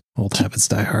potatoes. Old habits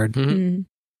die hard. Mm.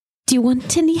 Do you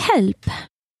want any help?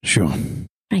 Sure.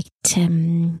 Right.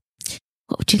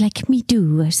 What would you like me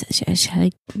to do? Shall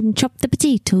I chop the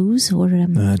potatoes or?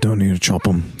 Don't need to chop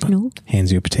them. No. Hands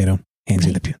you a potato. Hands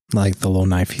you the little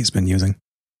knife he's been using.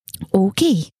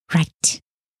 Okay. Right.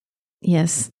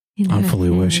 Yes. I'm fully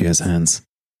aware she has hands.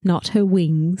 Not her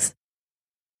wings.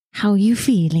 How are you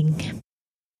feeling?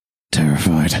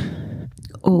 Terrified.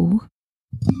 Oh.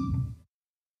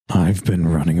 I've been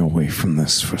running away from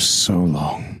this for so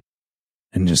long.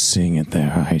 And just seeing it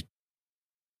there, I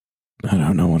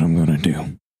don't know what I'm going to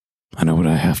do. I know what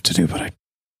I have to do, but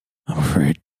I'm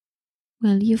afraid.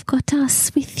 Well, you've got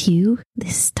us with you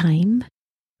this time.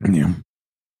 Yeah.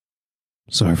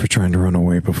 Sorry for trying to run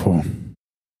away before.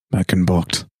 Back and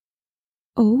balked.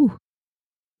 Oh.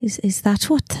 Is that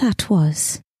what that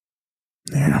was?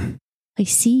 Yeah. I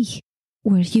see.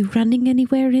 Were you running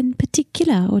anywhere in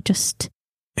particular or just...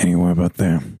 Anywhere but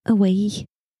there. Away?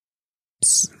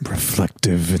 It's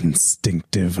reflective,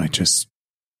 instinctive.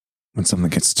 When something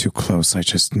gets too close, I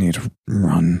just need to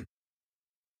run.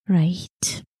 Right.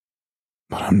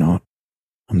 But I'm not.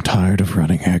 I'm tired of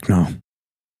running, Agnar.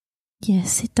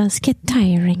 Yes, it does get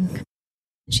tiring.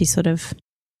 She sort of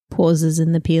pauses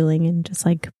in the peeling and just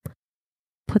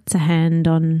puts a hand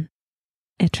on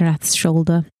Eterath's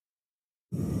shoulder.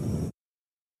 Well,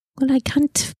 I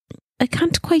can't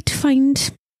quite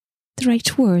find the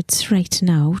right words right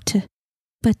now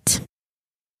but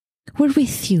we're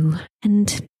with you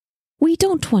and we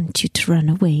don't want you to run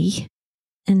away.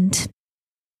 And,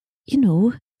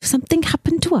 if something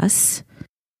happened to us,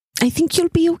 I think you'll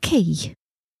be okay.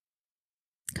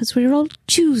 Because we're all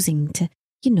choosing to,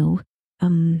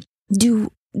 do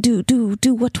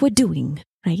what we're doing,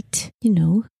 right?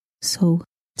 So.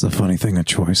 It's a funny thing, a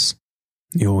choice.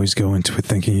 You always go into it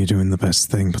thinking you're doing the best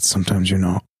thing, but sometimes you're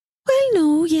not. Well,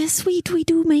 no, yes, we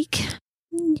do make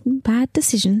bad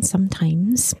decisions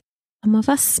sometimes. Some of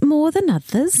us more than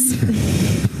others.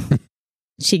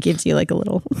 She gives you a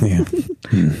little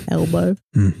elbow.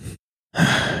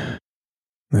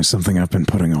 There's something I've been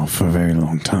putting off for a very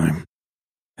long time,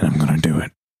 and I'm going to do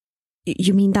it.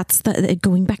 You mean that's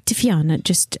going back to Fiaine?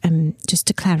 Just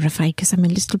to clarify, because I'm a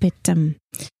little bit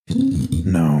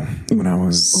No, when I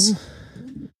was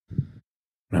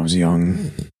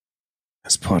young,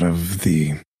 as part of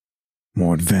the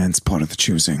more advanced part of the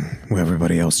choosing, where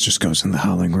everybody else just goes in the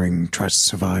Howling Ring, tries to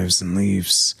survive and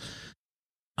leaves,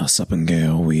 us up in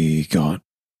Gale, we got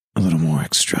a little more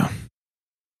extra.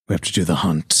 We have to do the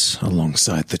hunt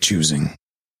alongside the choosing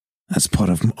as part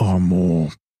of our more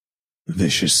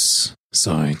vicious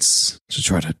sides to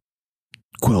try to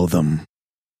quell them,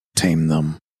 tame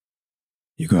them.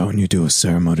 You go out and you do a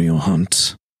ceremonial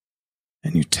hunt,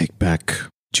 and you take back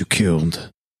what you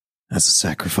killed as a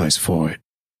sacrifice for it.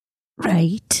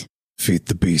 Right. Feed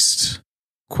the beast,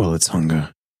 quell its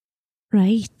hunger.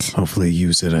 Right. Hopefully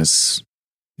use it as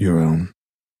your own.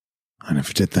 I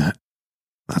never did that.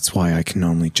 That's why I can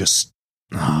only just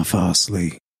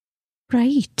half-assly.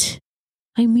 Right.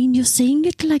 I mean, you're saying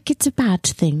it like it's a bad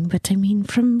thing, but I mean,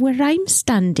 from where I'm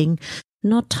standing,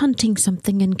 not hunting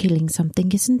something and killing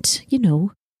something isn't,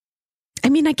 I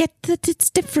mean, I get that it's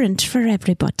different for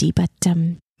everybody, but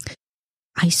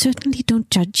I certainly don't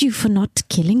judge you for not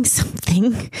killing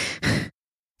something.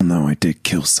 No, I did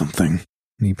kill something.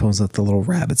 And he pulls out the little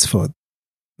rabbit's foot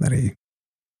that he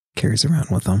carries around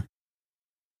with him.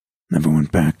 Never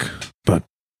went back, but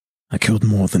I killed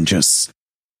more than just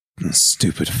a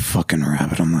stupid fucking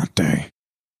rabbit on that day.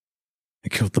 I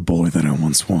killed the boy that I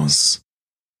once was.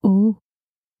 Oh.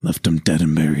 Left him dead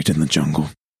and buried in the jungle.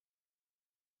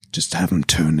 Just to have him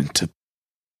turn into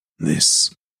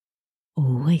this.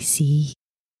 Oh, I see.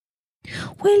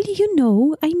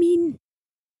 Well, I mean,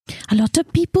 a lot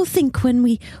of people think when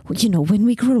we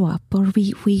grow up or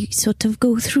we sort of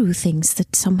go through things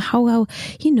that somehow our,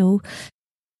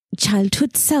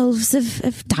 childhood selves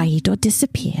have died or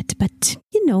disappeared. But,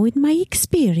 in my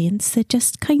experience, they're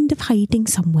just kind of hiding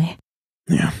somewhere.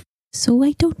 Yeah. So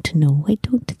I don't know. I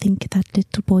don't think that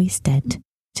little boy's dead.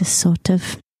 Just sort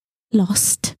of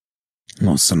lost.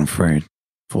 Lost and afraid.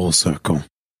 Full circle.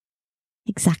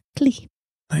 Exactly.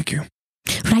 Thank you.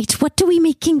 Right, what are we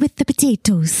making with the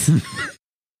potatoes?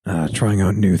 Trying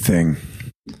out new thing.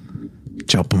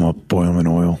 Chop them up, boil them in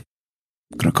oil.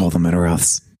 Gonna call them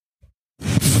Edoraths.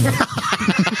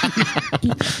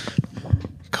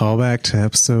 Call back to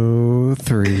episode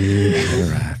 3.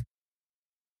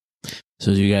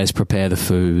 So you guys prepare the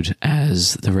food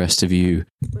as the rest of you...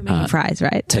 We're making fries,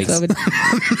 right?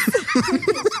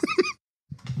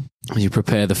 You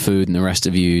prepare the food and the rest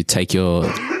of you take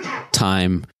your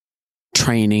time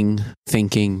training,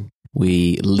 thinking.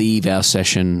 We leave our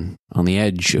session on the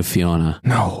edge of Fiaine.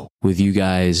 No. With you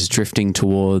guys drifting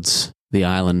towards the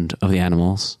island of the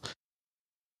animals.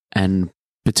 And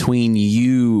between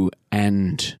you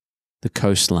and the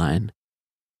coastline,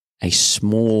 a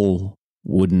small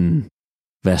wooden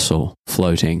vessel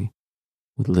floating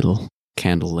with a little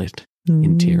candlelit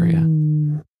interior.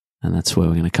 And that's where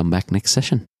we're going to come back next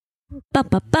session.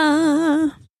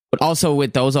 Ba-ba-ba. But also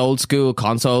with those old school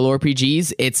console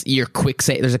RPGs, it's your quick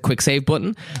save. There's a quick save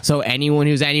button. So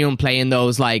anyone playing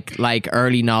those like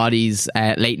early noughties,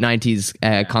 late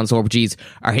 90s console RPGs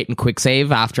are hitting quick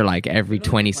save after like every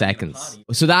 20 seconds.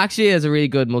 So that actually is a really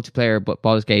good multiplayer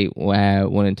Baldur's Gate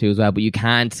 1 and 2 as well. But you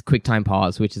can't quick time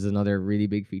pause, which is another really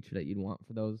big feature that you'd want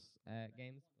for those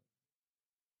games.